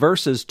 31,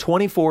 verses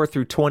 24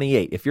 through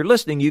 28. If you're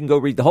listening, you can go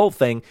read the whole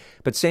thing.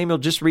 But Samuel,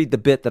 just read the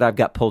bit that I've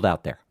got pulled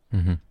out there.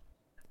 Mm-hmm.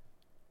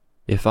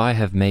 "If I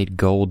have made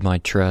gold my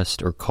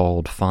trust, or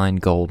called fine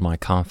gold my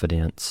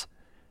confidence,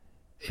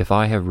 if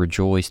I have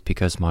rejoiced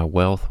because my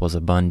wealth was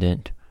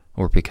abundant,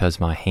 or because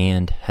my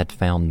hand had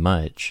found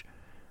much,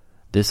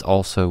 this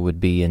also would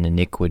be an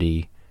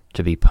iniquity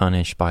to be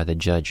punished by the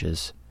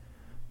judges,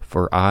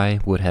 for I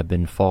would have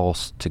been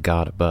false to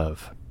God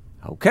above."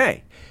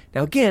 Okay.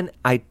 Now again,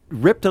 I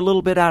ripped a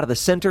little bit out of the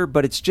center,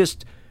 but it's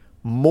just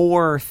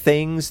more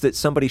things that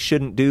somebody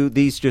shouldn't do.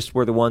 These just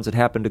were the ones that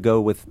happened to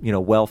go with,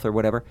 wealth or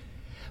whatever.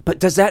 But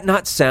does that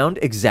not sound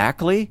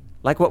exactly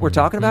like what we're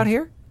talking about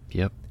here?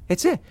 Yep.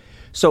 It's it.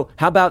 So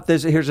how about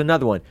this? Here's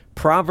another one.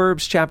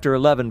 Proverbs chapter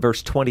 11,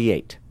 verse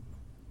 28.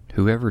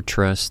 "Whoever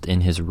trusts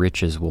in his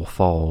riches will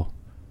fall,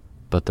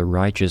 but the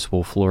righteous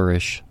will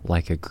flourish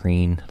like a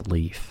green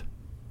leaf."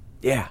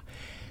 Yeah.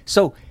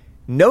 So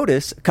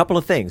notice a couple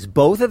of things.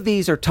 Both of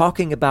these are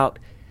talking about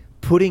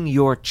putting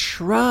your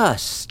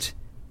trust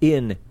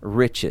in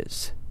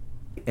riches.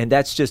 And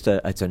that's just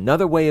it's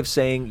another way of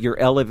saying you're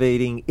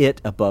elevating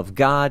it above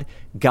God.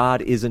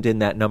 God isn't in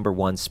that number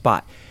one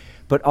spot.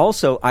 But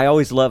also, I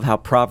always love how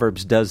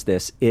Proverbs does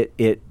this.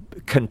 It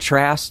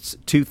contrasts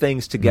two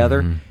things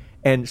together. Mm-hmm.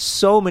 And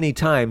so many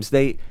times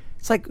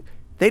it's like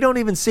they don't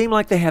even seem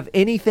like they have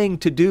anything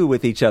to do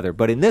with each other.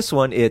 But in this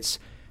one, it's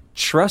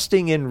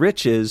trusting in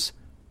riches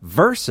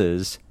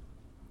versus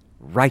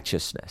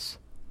righteousness.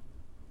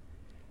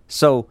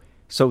 So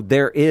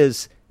there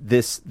is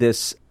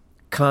this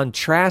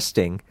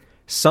contrasting.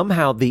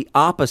 Somehow the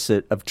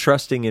opposite of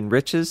trusting in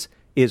riches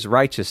is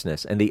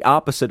righteousness, and the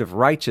opposite of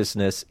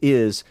righteousness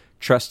is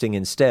trusting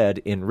instead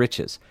in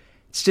riches.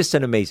 It's just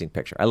an amazing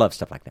picture. I love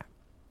stuff like that.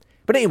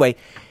 But anyway,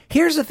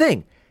 here's the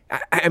thing.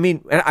 I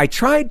mean, I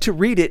tried to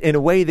read it in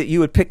a way that you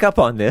would pick up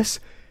on this.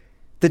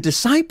 The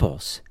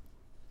disciples,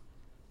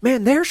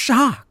 man, they're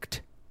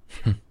shocked.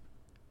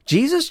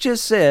 Jesus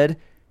just said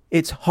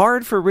it's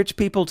hard for rich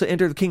people to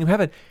enter the kingdom of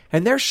heaven,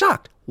 and they're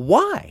shocked.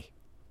 Why?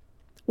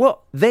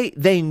 Well,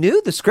 they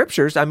knew the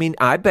scriptures. I mean,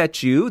 I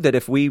bet you that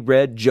if we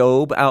read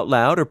Job out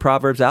loud or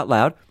Proverbs out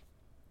loud,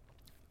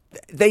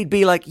 they'd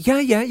be like,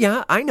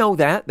 yeah, I know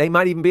that. They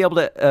might even be able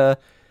to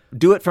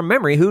do it from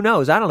memory. Who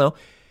knows? I don't know.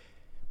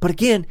 But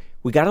again,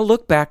 we got to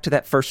look back to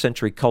that first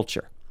century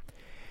culture.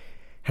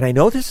 And I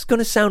know this is going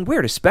to sound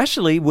weird,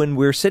 especially when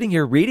we're sitting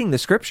here reading the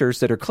scriptures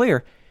that are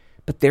clear,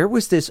 but there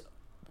was this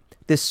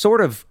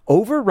sort of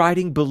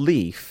overriding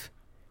belief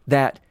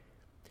that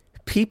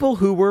people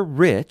who were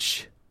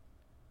rich,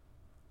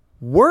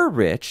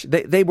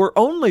 they were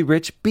only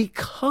rich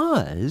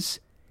because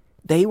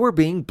they were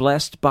being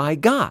blessed by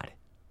God.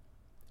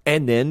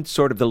 And then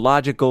sort of the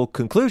logical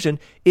conclusion,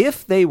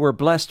 if they were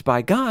blessed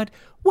by God,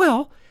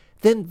 well,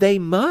 then they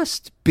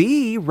must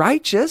be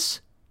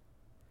righteous.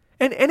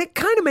 And it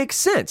kind of makes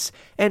sense.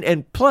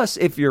 And plus,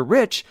 if you're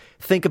rich,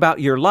 think about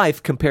your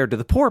life compared to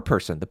the poor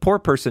person. The poor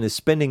person is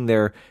spending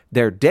their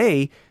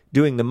day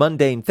doing the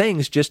mundane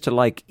things just to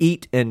like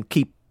eat and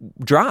keep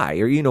dry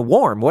or,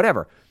 warm,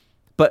 whatever.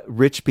 But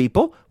rich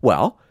people,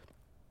 well,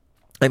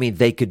 I mean,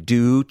 they could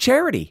do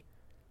charity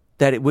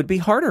that it would be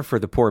harder for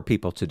the poor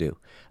people to do.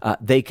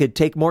 They could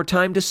take more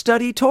time to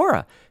study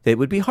Torah. It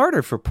would be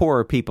harder for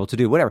poorer people to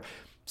do, whatever.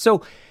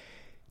 So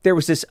there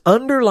was this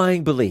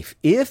underlying belief.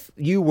 If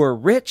you were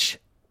rich,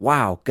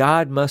 wow,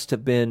 God must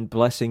have been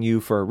blessing you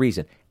for a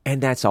reason.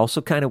 And that's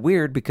also kind of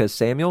weird because,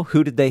 Samuel,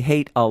 who did they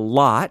hate a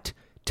lot?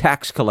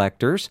 Tax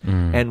collectors.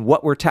 And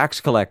what were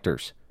tax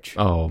collectors?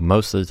 Oh,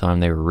 most of the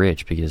time they were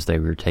rich because they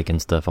were taking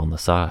stuff on the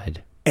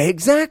side.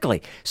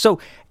 Exactly. So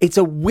it's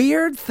a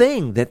weird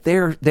thing that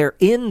they're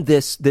in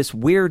this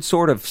weird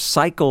sort of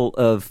cycle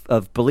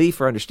of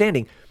belief or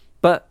understanding.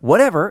 But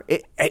whatever,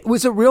 it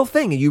was a real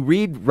thing. You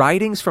read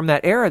writings from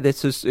that era,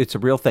 it's a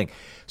real thing.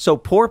 So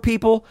poor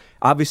people,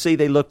 obviously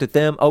they looked at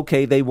them,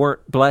 okay, they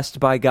weren't blessed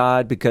by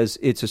God because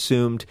it's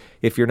assumed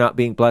if you're not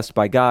being blessed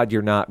by God,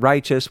 you're not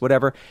righteous,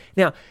 whatever.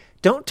 Now,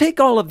 don't take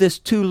all of this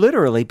too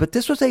literally, but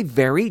this was a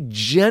very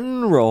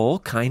general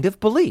kind of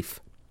belief.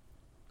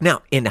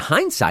 Now, in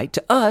hindsight,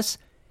 to us,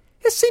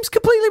 it seems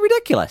completely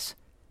ridiculous.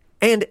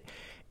 And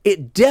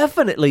it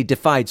definitely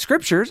defied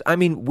scriptures. I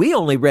mean, we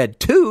only read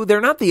 2. They're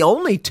not the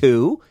only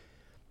 2.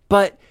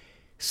 But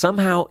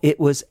somehow it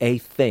was a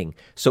thing.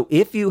 So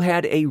if you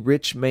had a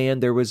rich man,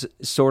 there was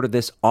sort of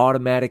this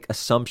automatic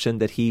assumption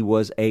that he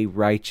was a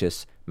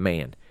righteous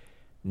man.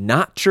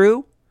 Not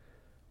true,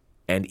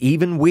 and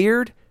even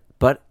weird,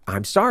 but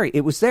I'm sorry,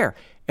 it was there.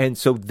 And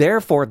so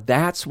therefore,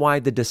 that's why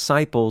the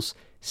disciples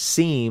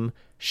seem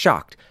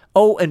shocked.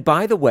 Oh, and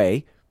by the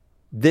way,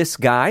 this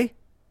guy,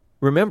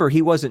 remember,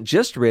 he wasn't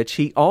just rich,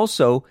 he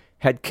also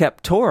had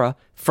kept Torah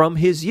from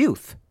his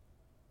youth.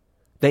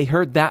 They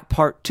heard that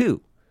part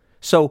too.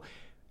 So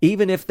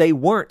even if they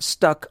weren't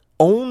stuck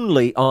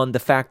only on the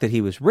fact that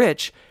he was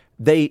rich,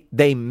 they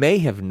may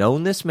have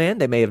known this man,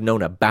 they may have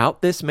known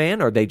about this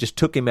man, or they just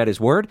took him at his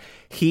word.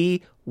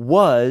 He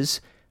was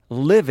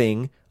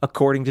living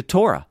according to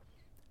Torah.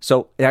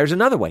 So there's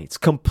another way. It's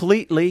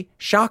completely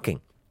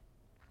shocking.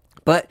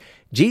 But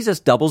Jesus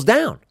doubles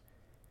down,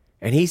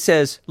 and he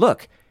says,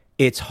 look,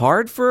 it's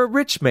hard for a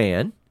rich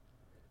man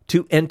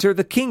to enter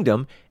the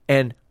kingdom,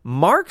 and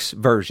Mark's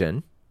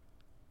version,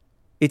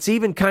 it's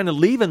even kind of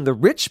leaving the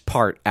rich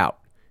part out.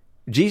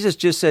 Jesus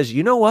just says,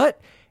 you know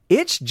what?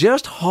 It's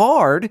just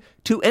hard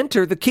to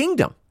enter the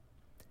kingdom.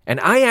 And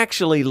I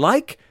actually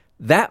like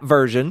that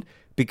version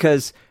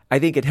because I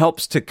think it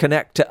helps to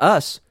connect to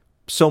us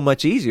so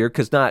much easier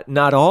because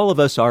not all of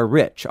us are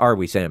rich, are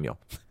we, Samuel?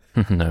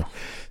 No.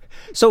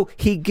 So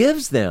he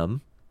gives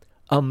them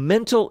a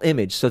mental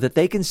image so that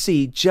they can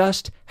see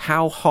just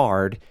how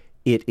hard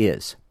it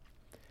is.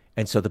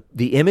 And so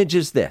the image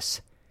is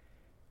this.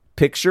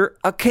 Picture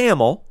a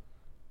camel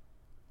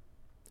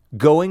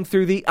going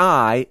through the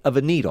eye of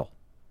a needle.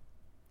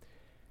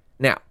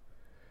 Now,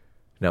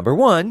 number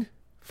one,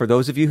 for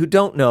those of you who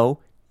don't know,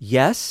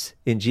 yes,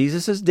 in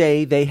Jesus'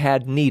 day, they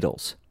had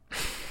needles.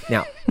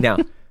 Now,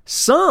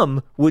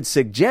 some would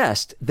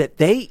suggest that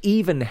they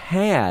even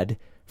had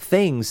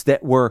things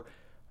that were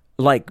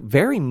like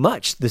very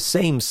much the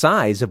same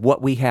size of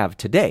what we have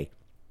today.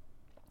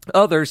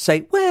 Others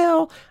say,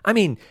 well, I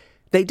mean,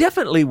 they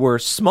definitely were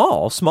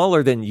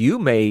smaller than you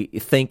may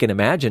think and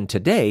imagine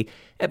today,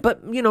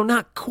 but,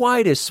 not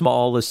quite as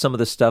small as some of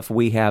the stuff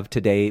we have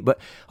today. But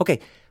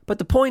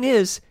the point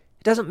is,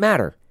 it doesn't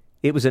matter.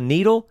 It was a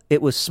needle,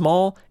 it was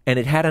small, and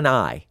it had an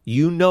eye.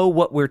 You know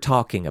what we're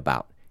talking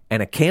about.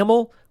 And a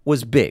camel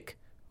was big,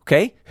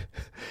 okay?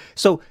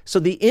 So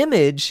the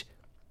image,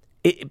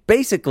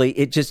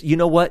 it just, you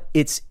know what?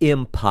 It's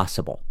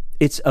impossible.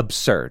 It's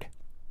absurd.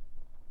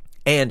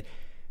 And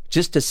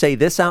just to say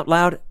this out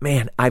loud,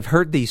 man, I've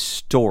heard these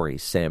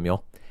stories,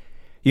 Samuel.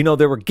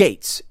 There were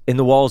gates in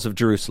the walls of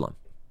Jerusalem.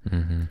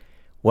 Mm-hmm.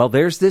 Well,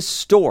 there's this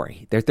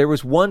story. There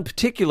was one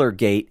particular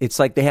gate. It's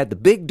like they had the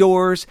big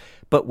doors,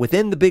 but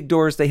within the big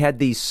doors, they had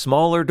these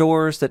smaller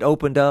doors that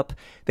opened up.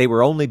 They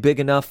were only big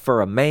enough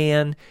for a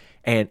man,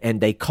 and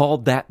they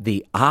called that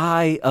the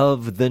eye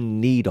of the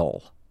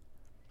needle.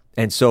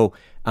 And so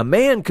a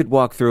man could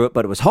walk through it,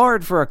 but it was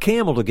hard for a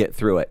camel to get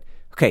through it.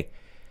 Okay,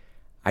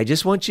 I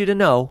just want you to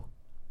know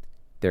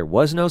there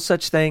was no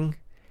such thing.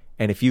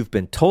 And if you've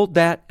been told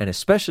that, and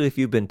especially if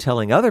you've been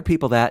telling other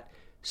people that,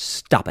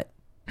 stop it.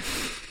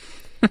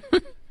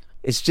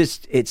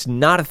 It's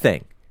not a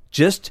thing.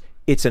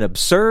 It's an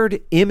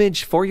absurd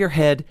image for your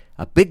head,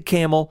 a big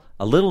camel,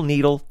 a little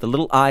needle, the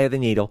little eye of the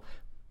needle.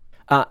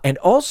 And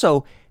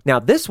also, now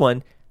this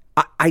one,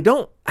 I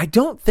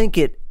don't think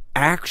it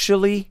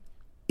actually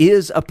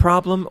is a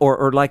problem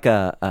or like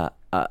a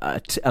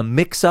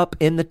mix-up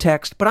in the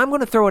text, but I'm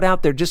going to throw it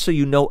out there just so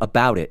you know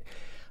about it.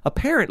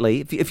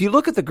 Apparently, if you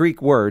look at the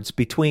Greek words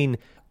between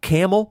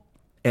camel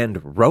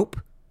and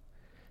rope,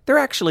 they're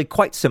actually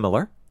quite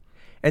similar.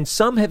 And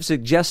some have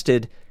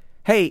suggested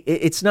hey,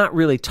 it's not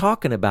really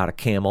talking about a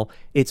camel.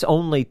 It's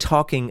only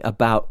talking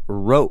about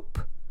rope.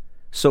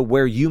 So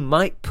where you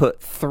might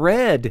put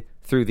thread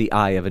through the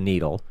eye of a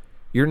needle,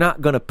 you're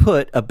not going to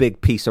put a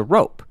big piece of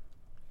rope.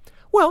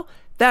 Well,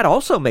 that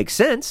also makes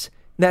sense.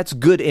 That's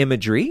good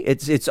imagery.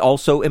 It's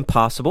also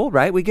impossible,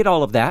 right? We get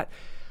all of that.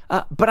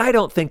 But I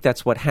don't think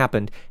that's what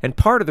happened. And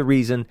part of the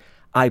reason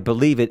I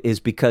believe it is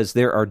because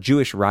there are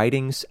Jewish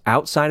writings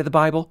outside of the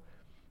Bible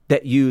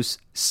that use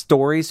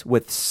stories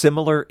with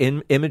similar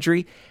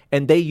imagery,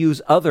 and they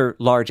use other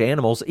large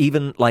animals,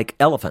 even like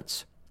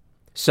elephants.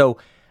 So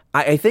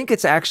I think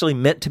it's actually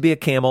meant to be a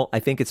camel. I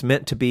think it's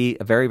meant to be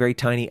a very, very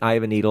tiny eye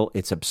of a needle.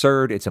 It's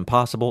absurd. It's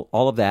impossible.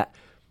 All of that.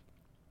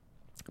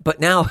 But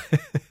now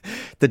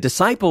the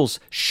disciples'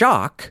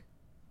 shock,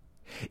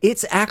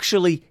 it's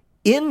actually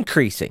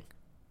increasing.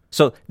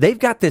 So they've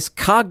got this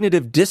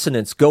cognitive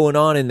dissonance going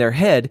on in their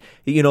head,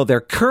 their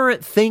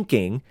current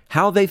thinking,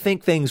 how they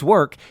think things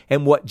work,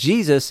 and what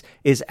Jesus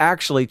is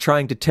actually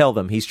trying to tell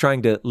them. He's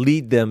trying to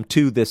lead them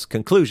to this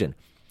conclusion.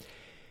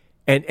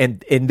 And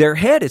in their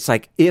head, it's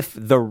like, if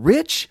the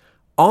rich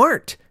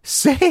aren't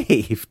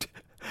saved,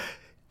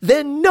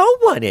 then no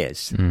one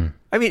is.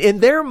 I mean,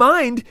 in their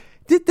mind,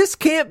 this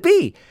can't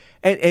be.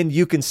 And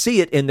you can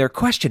see it in their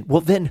question.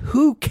 Well, then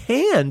who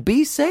can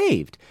be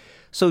saved?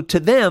 So to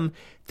them,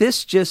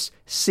 this just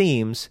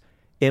seems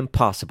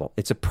impossible.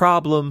 It's a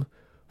problem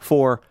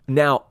for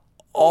now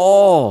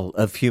all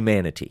of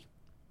humanity.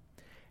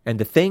 And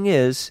the thing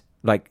is,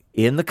 like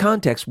in the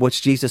context,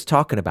 what's Jesus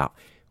talking about?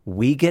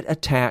 We get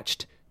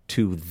attached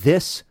to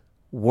this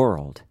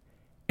world,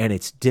 and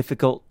it's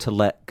difficult to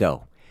let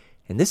go.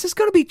 And this is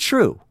going to be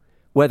true,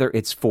 whether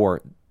it's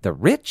for the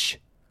rich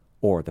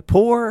or the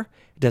poor.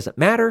 It doesn't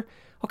matter.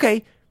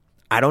 Okay,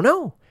 I don't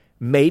know.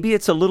 Maybe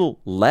it's a little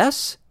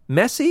less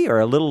messy or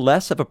a little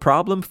less of a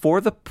problem for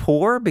the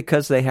poor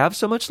because they have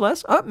so much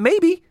less?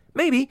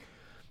 Maybe.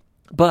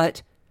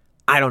 But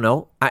I don't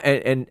know.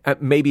 And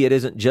maybe it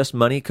isn't just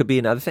money. It could be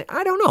another thing.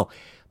 I don't know.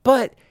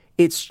 But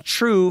it's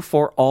true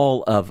for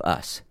all of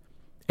us.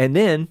 And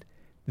then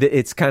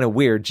it's kind of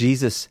weird.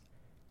 Jesus,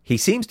 he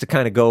seems to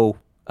kind of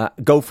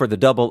go for the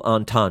double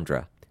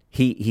entendre.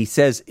 He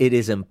says it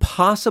is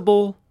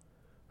impossible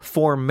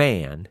for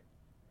man,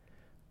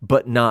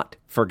 but not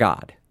for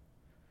God.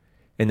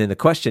 And then the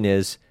question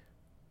is,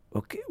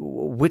 okay,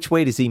 which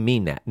way does he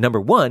mean that? Number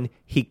one,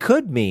 he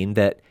could mean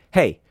that,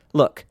 hey,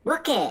 look,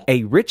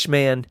 a rich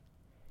man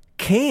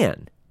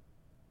can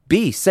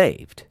be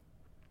saved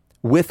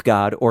with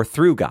God or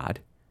through God.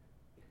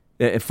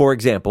 For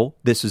example,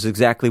 this is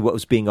exactly what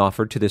was being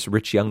offered to this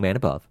rich young man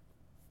above.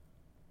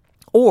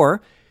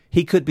 Or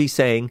he could be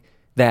saying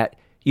that,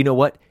 you know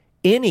what,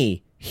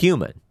 any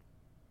human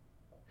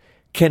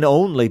can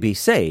only be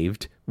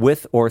saved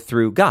with or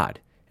through God.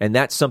 And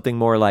that's something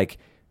more like,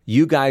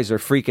 you guys are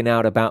freaking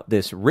out about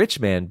this rich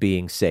man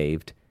being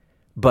saved,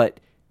 but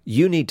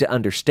you need to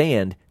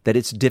understand that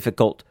it's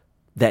difficult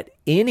that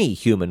any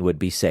human would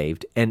be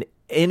saved, and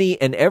any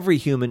and every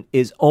human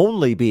is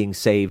only being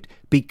saved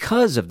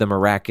because of the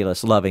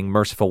miraculous, loving,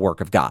 merciful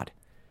work of God.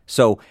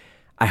 So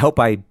I hope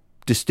I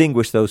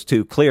distinguish those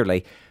two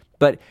clearly,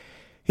 but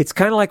it's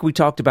kind of like we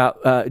talked about,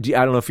 I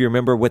don't know if you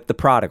remember with the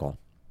prodigal.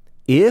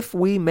 If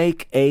we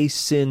make a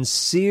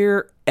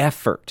sincere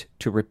effort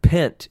to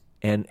repent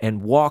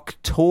and walk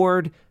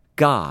toward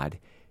God,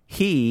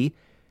 he,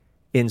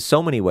 in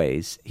so many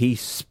ways, he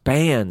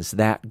spans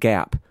that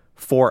gap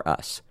for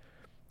us.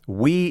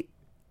 I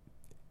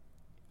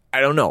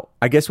don't know,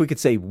 I guess we could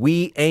say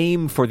we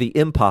aim for the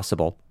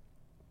impossible,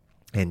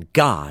 and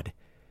God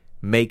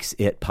makes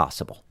it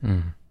possible.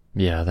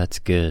 Yeah, that's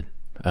good.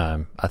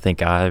 I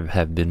think I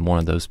have been one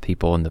of those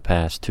people in the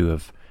past who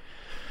have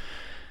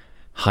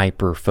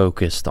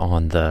hyper-focused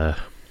on the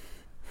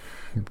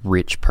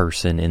rich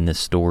person in this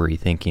story,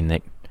 thinking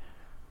that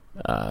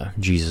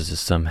Jesus is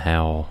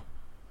somehow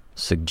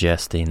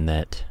suggesting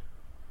that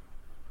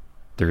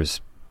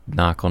there's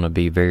not going to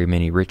be very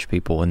many rich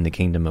people in the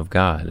kingdom of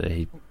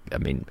God. I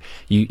mean,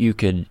 you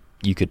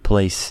could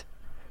place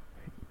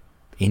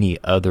any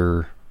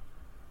other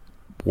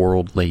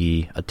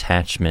worldly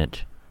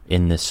attachment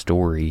in this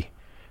story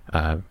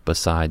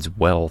besides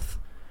wealth,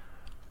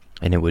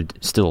 and it would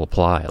still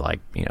apply. Like,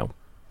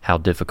 how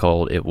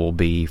difficult it will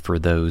be for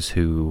those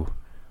who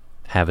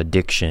have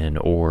addiction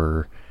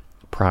or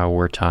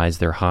prioritize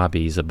their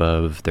hobbies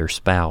above their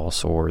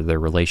spouse or their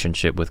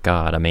relationship with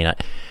God. I mean,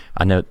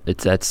 I know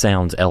that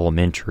sounds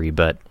elementary,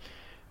 but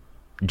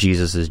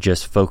Jesus is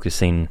just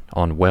focusing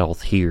on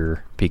wealth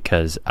here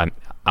because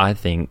I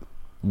think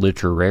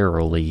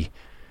literarily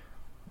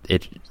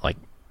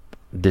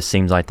this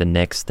seems like the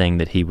next thing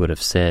that he would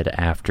have said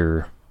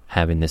after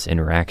having this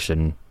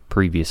interaction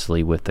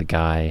previously with the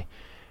guy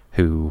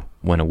who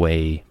went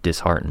away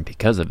disheartened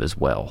because of his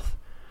wealth.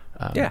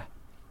 Yeah.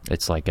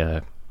 It's like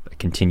a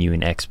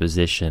continuing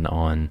exposition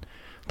on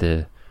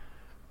the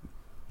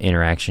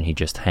interaction he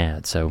just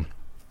had. So,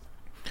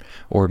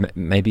 or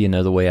maybe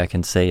another way I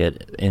can say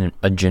it in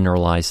a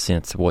generalized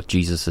sense, what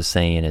Jesus is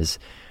saying is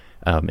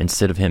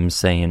Instead of him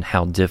saying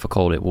how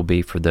difficult it will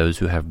be for those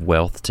who have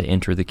wealth to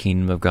enter the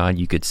kingdom of God,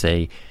 you could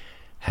say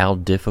how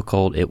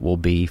difficult it will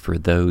be for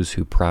those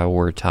who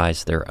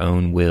prioritize their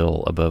own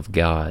will above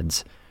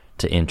God's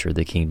to enter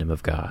the kingdom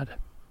of God.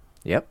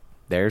 Yep.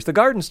 There's the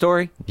garden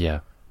story.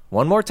 Yeah.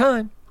 One more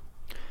time.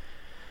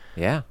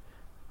 Yeah.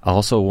 I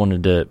also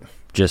wanted to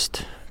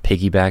just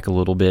piggyback a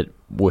little bit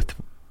with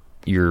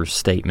your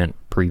statement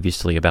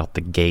previously about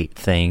the gate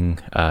thing,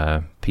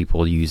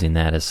 people using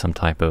that as some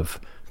type of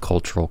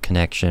cultural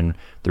connection.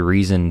 The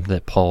reason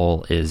that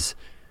Paul is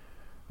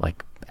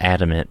like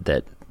adamant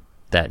that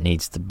that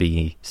needs to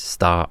be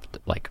stopped,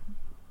 like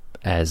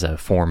as a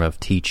form of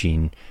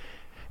teaching,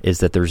 is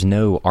that there's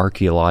no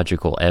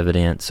archaeological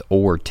evidence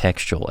or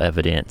textual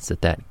evidence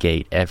that that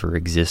gate ever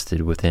existed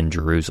within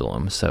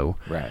Jerusalem. So,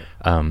 right.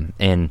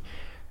 And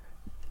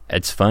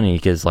it's funny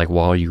because like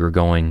while you were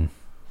going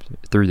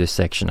through this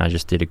section, I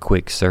just did a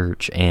quick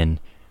search,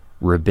 and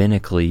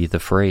rabbinically, the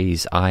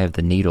phrase "eye of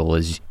the needle"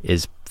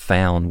 is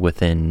found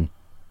within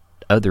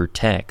other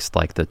texts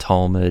like the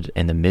Talmud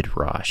and the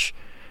Midrash.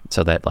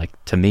 So that, like,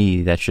 to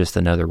me, that's just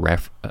another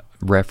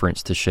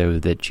reference to show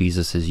that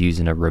Jesus is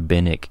using a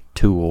rabbinic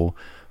tool,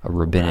 a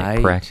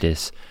rabbinic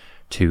practice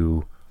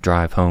to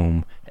drive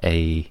home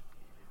a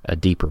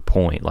deeper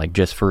point. Like,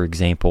 just for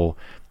example,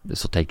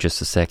 this will take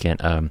just a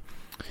second.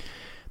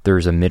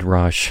 There's a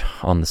Midrash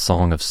on the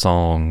Song of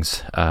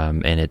Songs,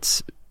 and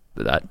it's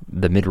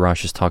the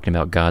Midrash is talking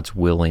about God's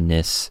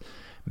willingness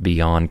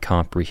beyond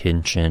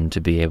comprehension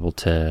to be able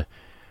to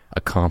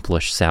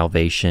accomplish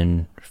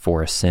salvation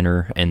for a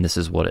sinner, and this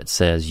is what it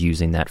says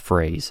using that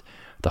phrase.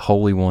 The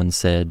Holy One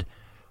said,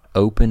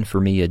 "Open for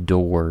me a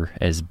door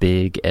as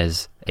big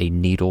as a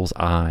needle's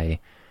eye,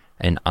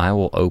 and I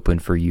will open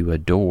for you a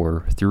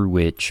door through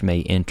which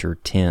may enter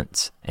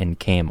tents and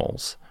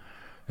camels."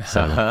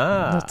 So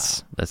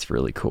that's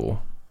really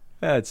cool.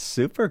 That's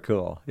super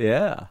cool.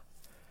 Yeah.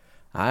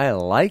 I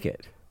like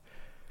it.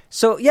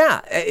 So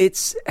yeah,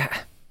 it's,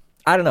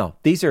 I don't know.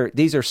 These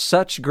are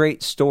such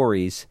great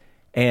stories.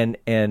 And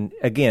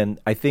again,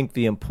 I think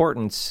the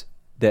importance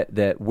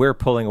that we're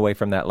pulling away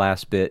from that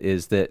last bit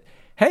is that,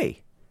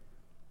 hey,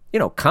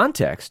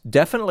 context,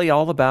 definitely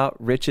all about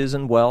riches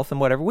and wealth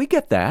and whatever. We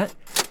get that.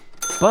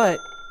 But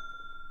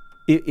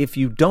if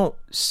you don't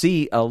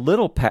see a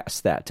little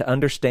past that to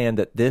understand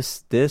that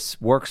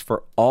this works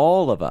for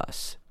all of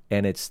us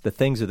and it's the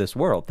things of this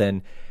world,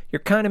 then you're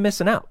kind of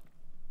missing out.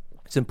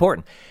 It's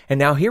important. And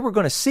now here we're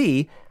going to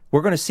see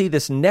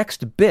this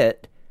next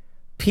bit,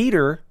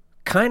 Peter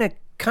kind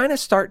of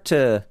start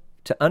to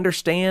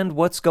understand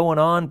what's going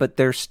on, but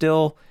there's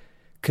still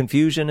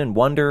confusion and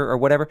wonder or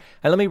whatever.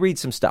 And let me read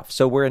some stuff.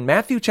 So we're in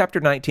Matthew chapter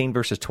 19,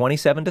 verses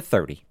 27 to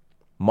 30,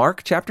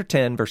 Mark chapter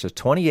 10, verses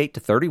 28 to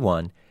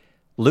 31,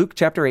 Luke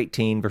chapter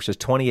 18, verses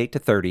 28 to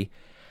 30.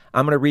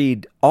 I'm going to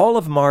read all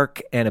of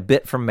Mark and a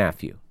bit from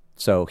Matthew.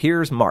 So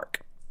here's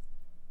Mark.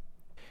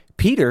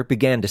 Peter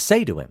began to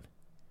say to him,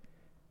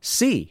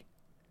 "See,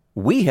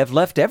 we have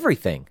left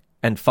everything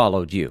and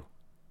followed you."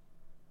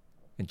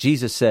 And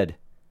Jesus said,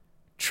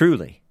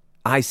 "Truly,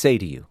 I say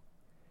to you,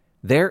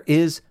 there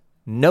is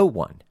no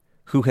one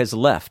who has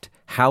left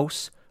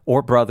house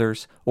or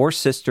brothers or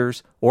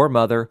sisters or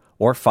mother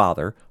or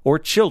father or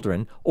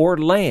children or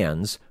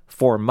lands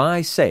for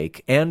my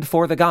sake and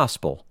for the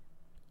gospel,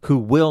 who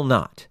will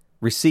not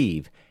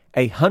receive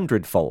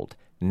 100-fold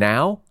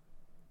now,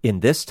 in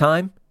this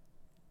time,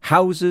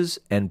 houses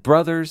and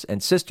brothers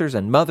and sisters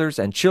and mothers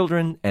and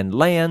children and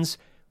lands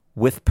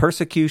with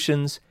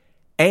persecutions,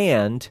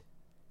 and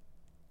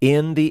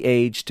in the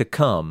age to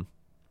come,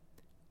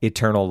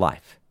 eternal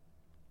life.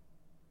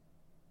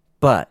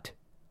 But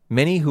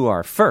many who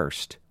are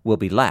first will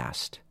be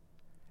last,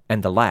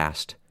 and the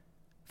last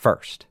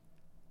first."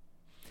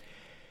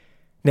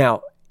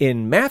 Now,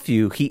 in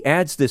Matthew, he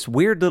adds this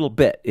weird little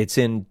bit. It's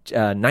in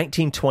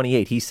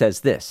 19:28. He says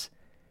this,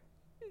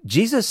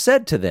 Jesus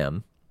said to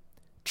them,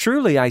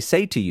 "Truly I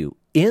say to you,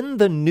 in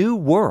the new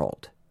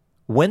world,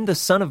 when the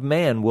Son of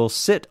Man will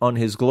sit on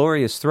his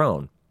glorious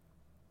throne,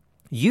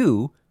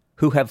 you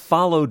who have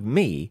followed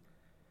me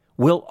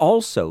will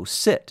also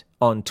sit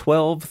on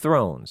 12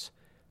 thrones,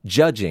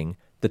 judging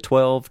the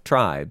 12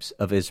 tribes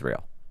of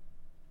Israel."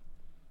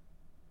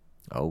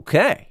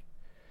 Okay.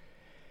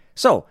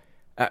 So,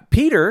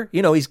 Peter,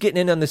 he's getting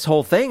in on this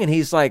whole thing, and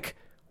he's like,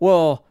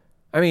 well,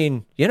 I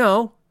mean,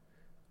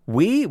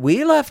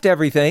 we left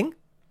everything.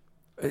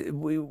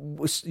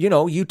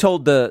 You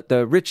told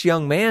the rich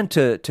young man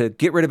to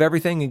get rid of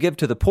everything and give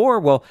to the poor.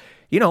 Well,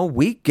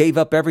 we gave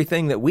up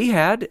everything that we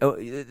had.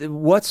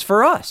 What's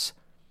for us?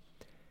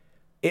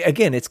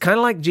 Again, it's kind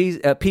of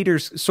like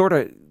Peter's sort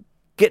of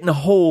getting a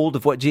hold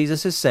of what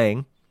Jesus is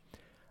saying,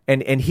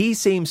 and he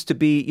seems to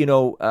be,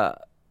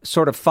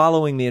 sort of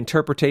following the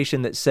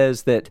interpretation that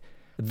says that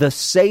the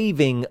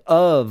saving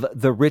of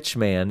the rich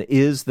man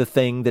is the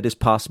thing that is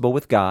possible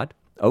with God.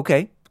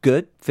 Okay,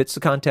 good, fits the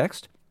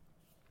context.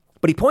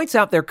 But he points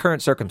out their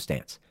current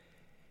circumstance.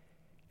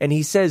 And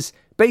he says,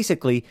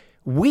 basically,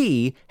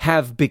 we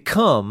have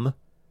become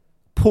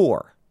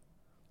poor.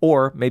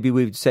 Or maybe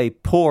we would say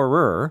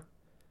poorer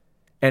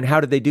And how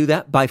did they do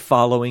that? By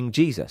following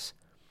Jesus.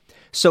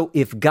 So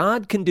if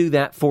God can do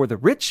that for the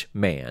rich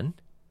man,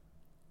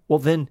 well,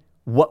 then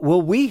what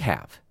will we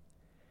have?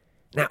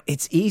 Now,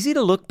 it's easy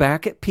to look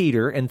back at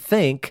Peter and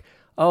think,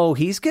 oh,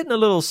 he's getting a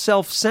little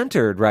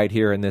self-centered right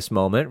here in this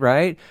moment,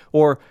 right?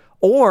 Or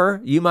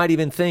you might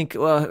even think,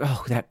 well,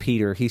 oh, that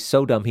Peter, he's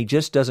so dumb. He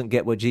just doesn't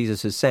get what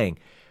Jesus is saying.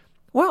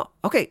 Well,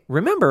 okay,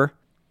 remember,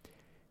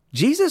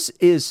 Jesus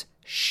is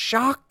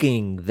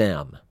shocking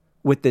them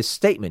with this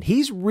statement.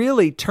 He's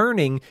really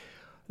turning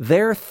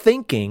their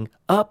thinking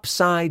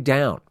upside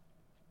down.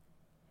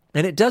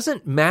 And it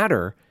doesn't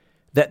matter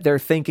that their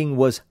thinking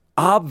was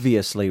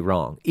obviously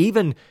wrong,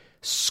 even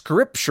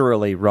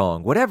scripturally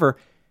wrong, whatever.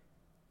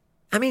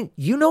 I mean,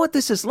 you know what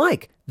this is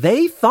like.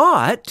 They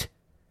thought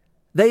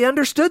they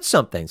understood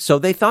something, so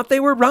they thought they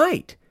were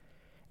right.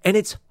 And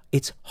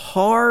it's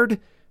hard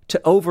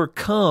to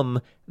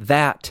overcome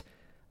that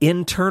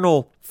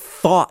internal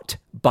thought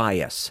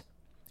bias.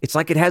 It's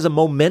like it has a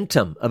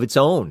momentum of its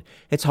own.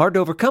 It's hard to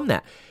overcome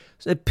that.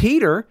 So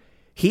Peter,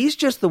 he's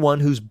just the one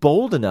who's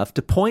bold enough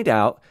to point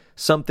out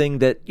something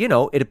that,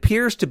 it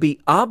appears to be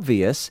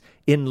obvious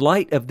in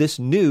light of this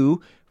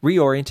new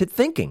reoriented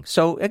thinking.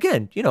 So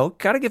again,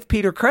 got to give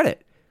Peter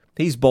credit.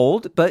 He's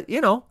bold, but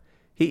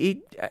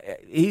he's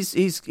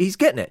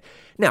getting it.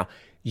 Now,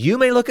 you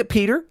may look at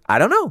Peter, I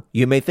don't know.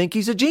 You may think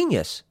he's a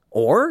genius,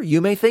 or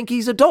you may think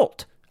he's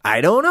adult. I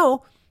don't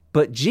know.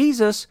 But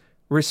Jesus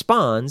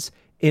responds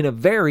in a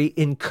very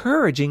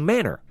encouraging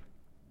manner.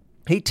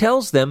 He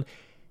tells them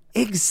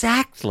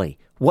exactly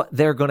what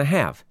they're going to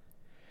have.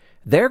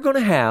 They're going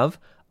to have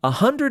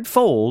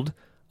 100-fold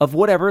of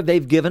whatever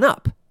they've given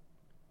up.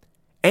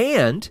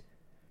 And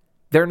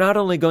they're not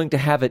only going to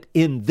have it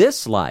in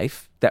this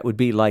life, that would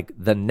be like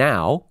the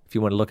now, if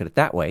you want to look at it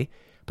that way,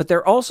 but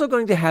they're also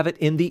going to have it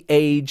in the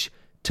age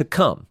to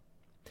come.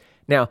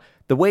 Now,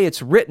 the way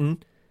it's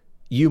written,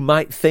 you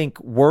might think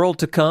world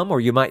to come,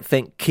 or you might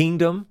think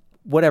kingdom,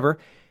 whatever.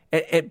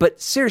 But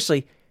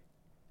seriously,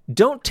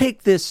 don't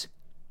take this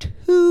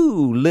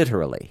too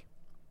literally.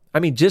 I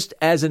mean, just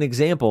as an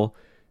example,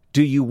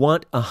 do you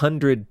want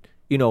 100,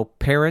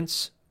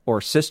 parents or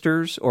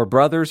sisters or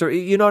brothers, or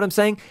you know what I'm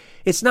saying?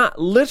 It's not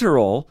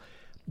literal,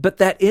 but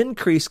that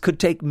increase could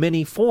take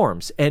many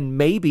forms, and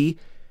maybe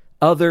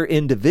other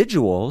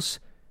individuals,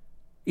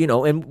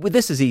 and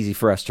this is easy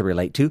for us to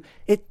relate to.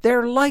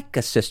 They're like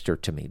a sister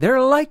to me.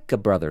 They're like a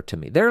brother to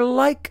me. They're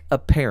like a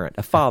parent,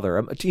 a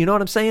father. You know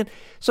what I'm saying?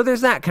 So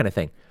there's that kind of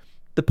thing.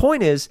 The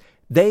point is,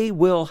 they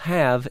will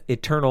have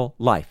eternal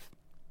life.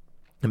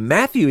 And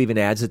Matthew even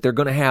adds that they're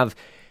going to have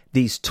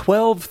these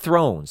 12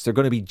 thrones. They're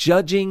going to be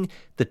judging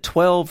the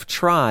 12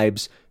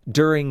 tribes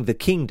during the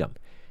kingdom.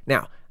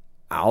 Now,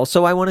 I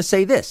want to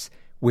say this.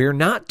 We're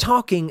not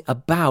talking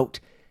about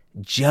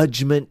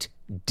Judgment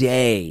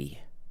Day.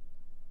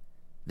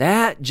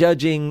 That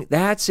judging,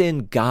 that's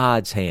in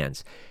God's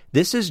hands.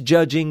 This is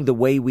judging the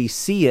way we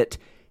see it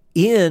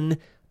in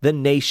the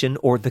nation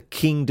or the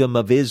kingdom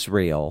of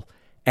Israel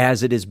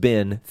as it has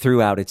been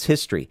throughout its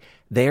history.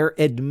 They're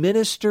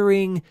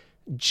administering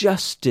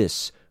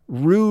justice,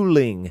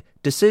 ruling,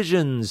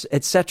 decisions,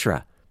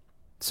 etc.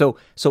 So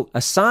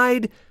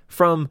aside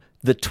from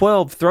the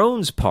 12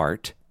 thrones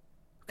part,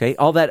 okay,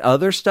 all that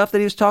other stuff that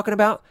he was talking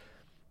about,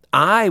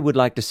 I would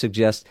like to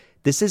suggest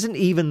this isn't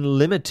even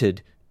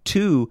limited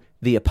to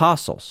the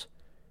apostles.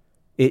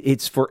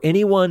 It's for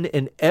anyone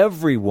and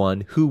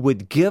everyone who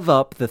would give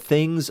up the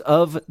things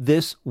of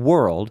this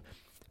world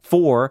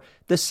for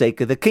the sake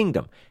of the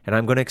kingdom. And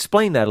I'm going to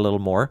explain that a little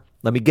more.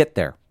 Let me get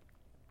there.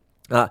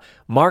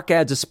 Mark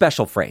adds a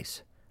special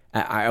phrase.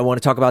 I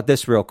want to talk about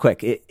this real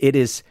quick.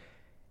 It's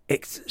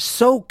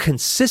so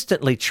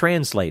consistently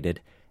translated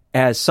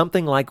as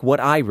something like what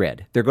I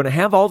read. They're going to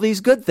have all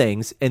these good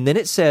things, and then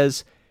it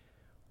says,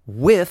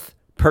 with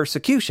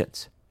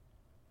persecutions.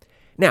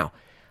 Now,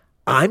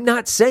 I'm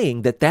not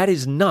saying that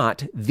is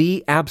not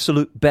the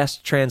absolute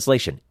best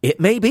translation. It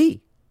may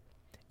be.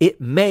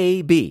 It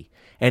may be.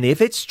 And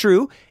if it's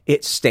true,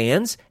 it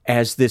stands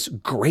as this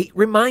great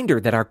reminder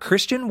that our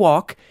Christian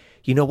walk,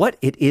 you know what?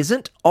 It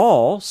isn't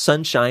all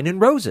sunshine and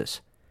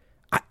roses.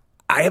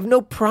 I have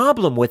no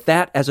problem with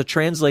that as a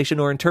translation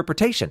or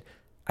interpretation.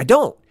 I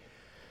don't.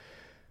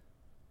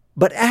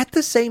 But at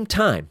the same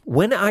time,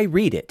 when I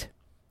read it,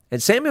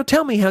 and Samuel,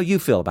 tell me how you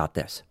feel about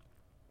this.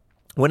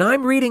 When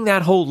I'm reading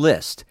that whole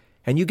list,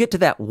 and you get to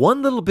that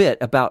one little bit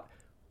about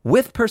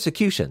with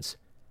persecutions,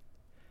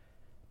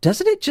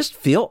 doesn't it just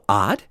feel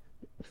odd?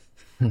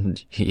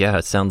 Yeah,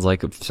 it sounds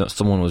like if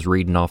someone was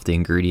reading off the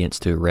ingredients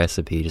to a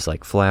recipe, just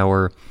like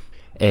flour,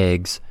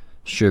 eggs,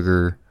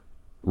 sugar,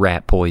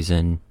 rat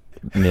poison,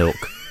 milk.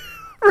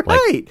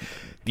 Right.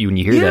 When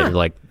you hear that, you're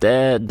like,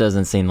 that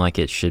doesn't seem like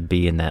it should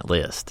be in that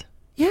list.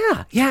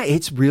 Yeah,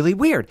 it's really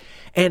weird.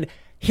 And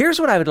here's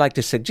what I would like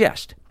to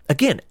suggest.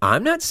 Again,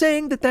 I'm not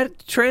saying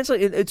that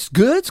translate. It's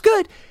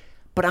good.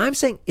 But I'm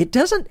saying it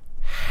doesn't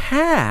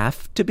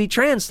have to be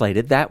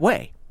translated that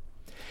way.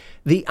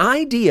 The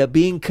idea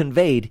being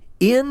conveyed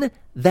in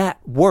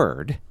that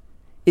word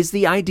is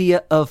the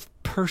idea of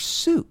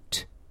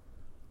pursuit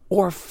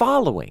or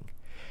following.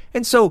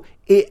 And so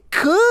it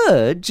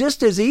could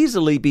just as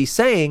easily be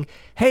saying,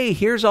 hey,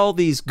 here's all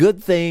these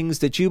good things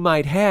that you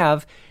might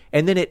have.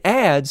 And then it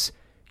adds,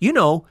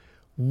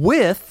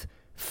 with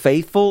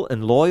faithful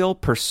and loyal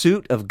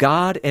pursuit of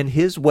God and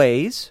His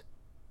ways.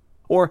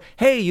 Or,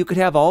 hey, you could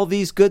have all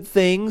these good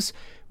things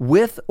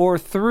with or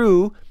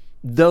through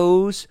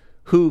those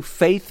who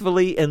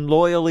faithfully and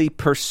loyally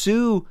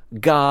pursue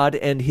God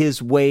and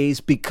His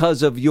ways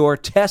because of your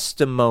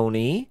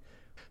testimony.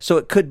 So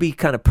it could be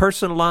kind of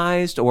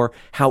personalized, or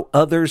how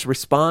others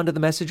respond to the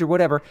message or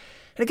whatever.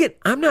 And again,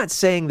 I'm not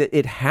saying that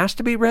it has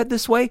to be read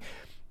this way,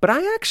 but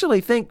I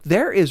actually think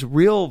there is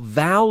real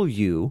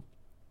value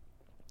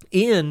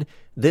in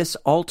this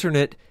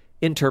alternate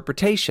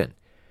interpretation.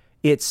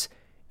 It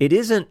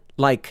isn't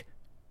like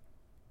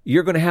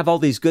you're going to have all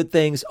these good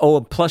things,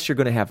 and plus you're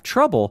going to have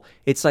trouble.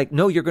 It's like,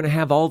 no, you're going to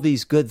have all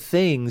these good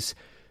things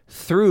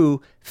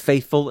through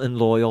faithful and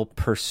loyal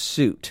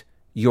pursuit,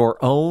 your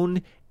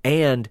own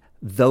and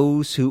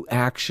those who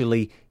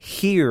actually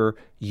hear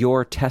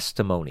your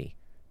testimony,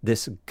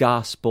 this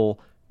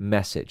gospel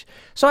message.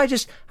 So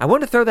I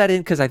want to throw that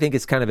in because I think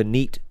it's kind of a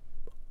neat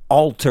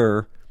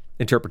alter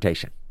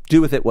interpretation.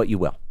 Do with it what you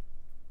will.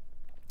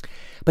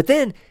 But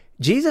then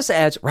Jesus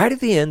adds right at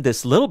the end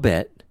this little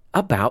bit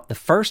about the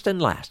first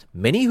and last.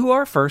 Many who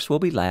are first will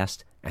be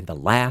last, and the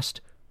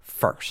last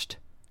first.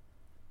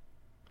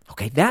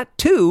 Okay, that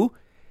too,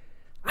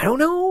 I don't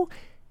know.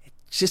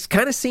 Just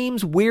kind of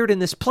seems weird in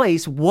this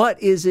place.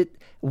 What is it?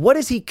 What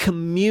is he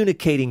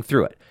communicating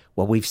through it?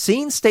 Well, we've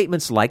seen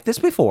statements like this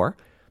before,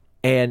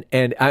 and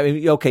I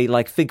mean, okay,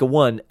 like think of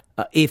one.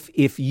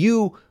 If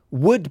you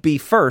would be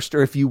first,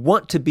 or if you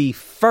want to be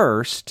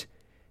first,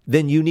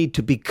 then you need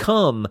to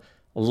become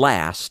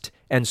last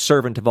and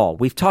servant of all.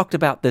 We've talked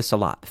about this a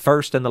lot.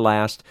 First and the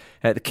last,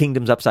 the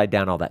kingdom's upside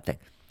down, all that thing.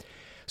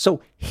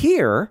 So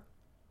here,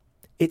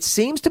 it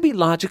seems to be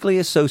logically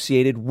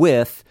associated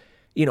with,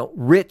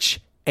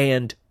 rich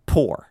and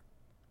poor.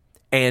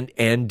 And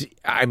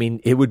I mean,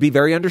 it would be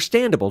very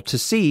understandable to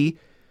see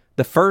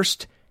the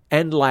first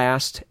and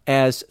last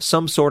as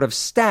some sort of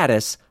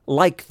status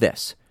like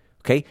this.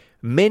 Okay?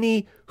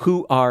 Many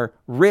who are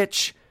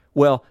rich,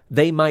 well,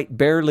 they might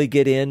barely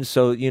get in,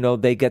 so,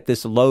 they get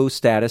this low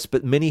status,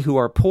 but many who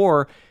are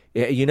poor,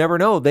 you never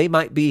know, they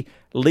might be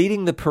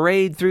leading the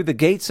parade through the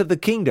gates of the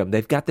kingdom.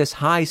 They've got this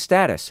high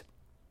status.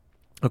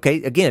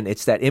 Okay? Again,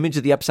 it's that image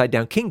of the upside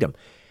down kingdom.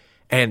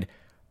 And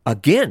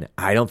again,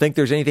 I don't think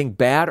there's anything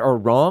bad or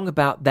wrong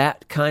about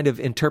that kind of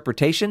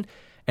interpretation.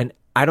 And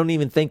I don't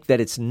even think that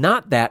it's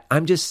not that.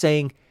 I'm just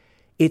saying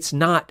it's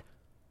not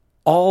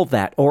all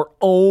that or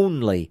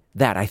only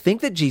that. I think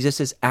that Jesus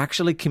is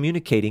actually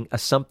communicating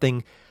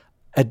something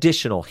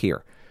additional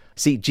here.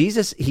 See,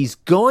 Jesus, he's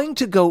going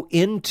to go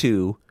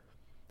into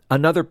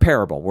another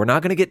parable. We're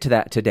not going to get to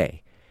that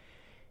today.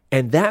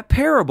 And that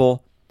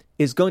parable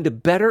is going to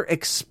better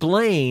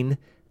explain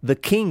the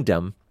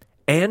kingdom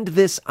and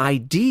this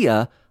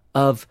idea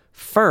of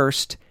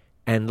first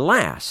and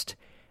last.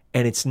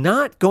 And it's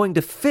not going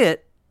to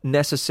fit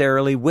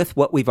necessarily with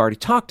what we've already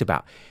talked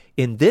about.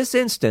 In this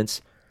instance,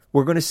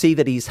 we're going to see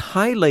that he's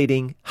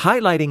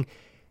highlighting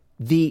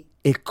the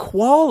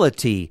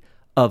equality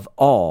of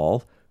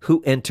all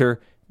who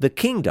enter the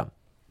kingdom.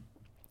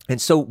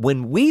 And so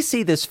when we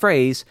see this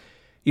phrase,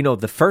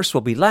 the first will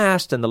be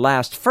last and the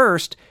last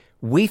first,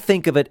 we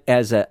think of it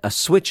as a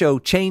switch-o,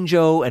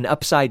 change-o, an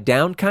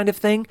upside-down kind of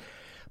thing.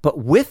 But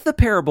with the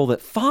parable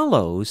that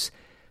follows,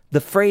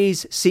 the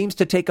phrase seems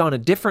to take on a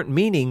different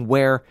meaning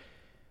where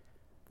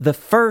the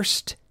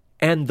first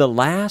and the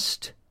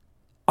last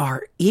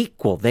are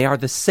equal. They are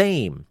the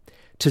same.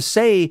 To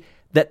say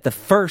that the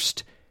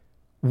first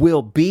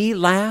will be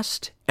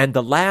last and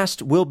the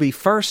last will be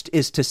first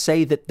is to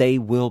say that they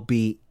will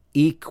be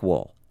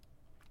equal.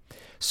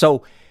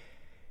 So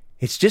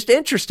it's just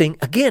interesting.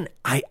 Again,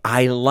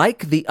 I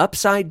like the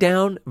upside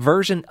down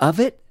version of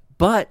it,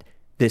 but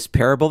this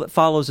parable that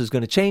follows is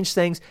going to change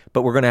things,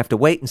 but we're going to have to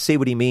wait and see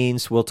what he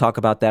means. We'll talk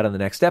about that in the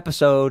next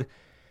episode.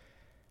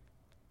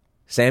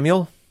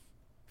 Samuel,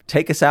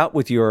 take us out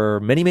with your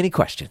many, many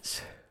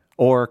questions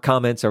or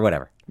comments or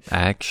whatever. I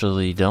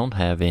actually don't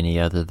have any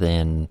other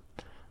than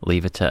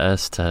leave it to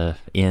us to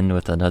end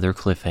with another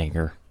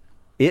cliffhanger.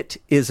 It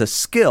is a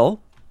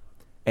skill,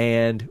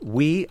 and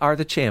we are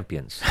the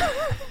champions,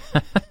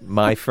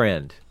 my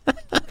friend.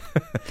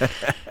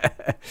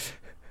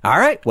 All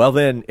right. Well,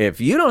 then,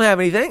 if you don't have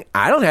anything,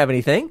 I don't have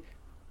anything.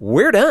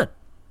 We're done.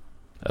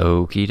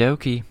 Okie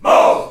dokie.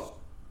 Most!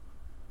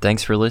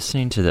 Thanks for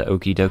listening to the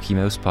Okie Dokie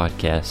Most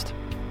podcast.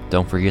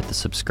 Don't forget to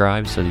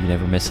subscribe so that you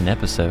never miss an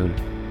episode.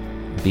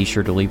 Be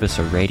sure to leave us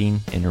a rating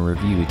and a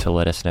review to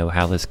let us know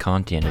how this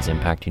content is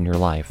impacting your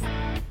life.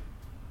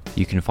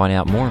 You can find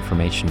out more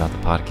information about the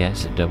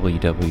podcast at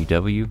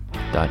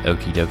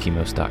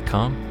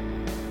www.okiedokimost.com.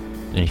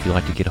 And if you'd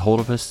like to get a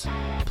hold of us,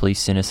 please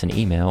send us an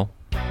email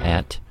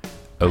at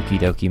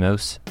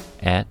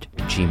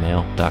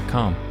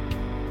okiedokimos@gmail.com.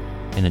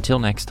 And until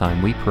next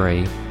time, we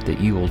pray that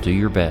you will do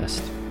your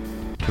best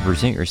to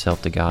present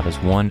yourself to God as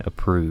one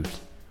approved,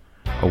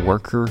 a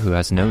worker who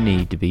has no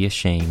need to be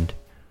ashamed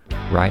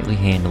rightly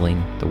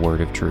handling the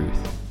word of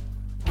truth.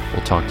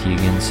 We'll talk to you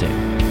again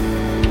soon.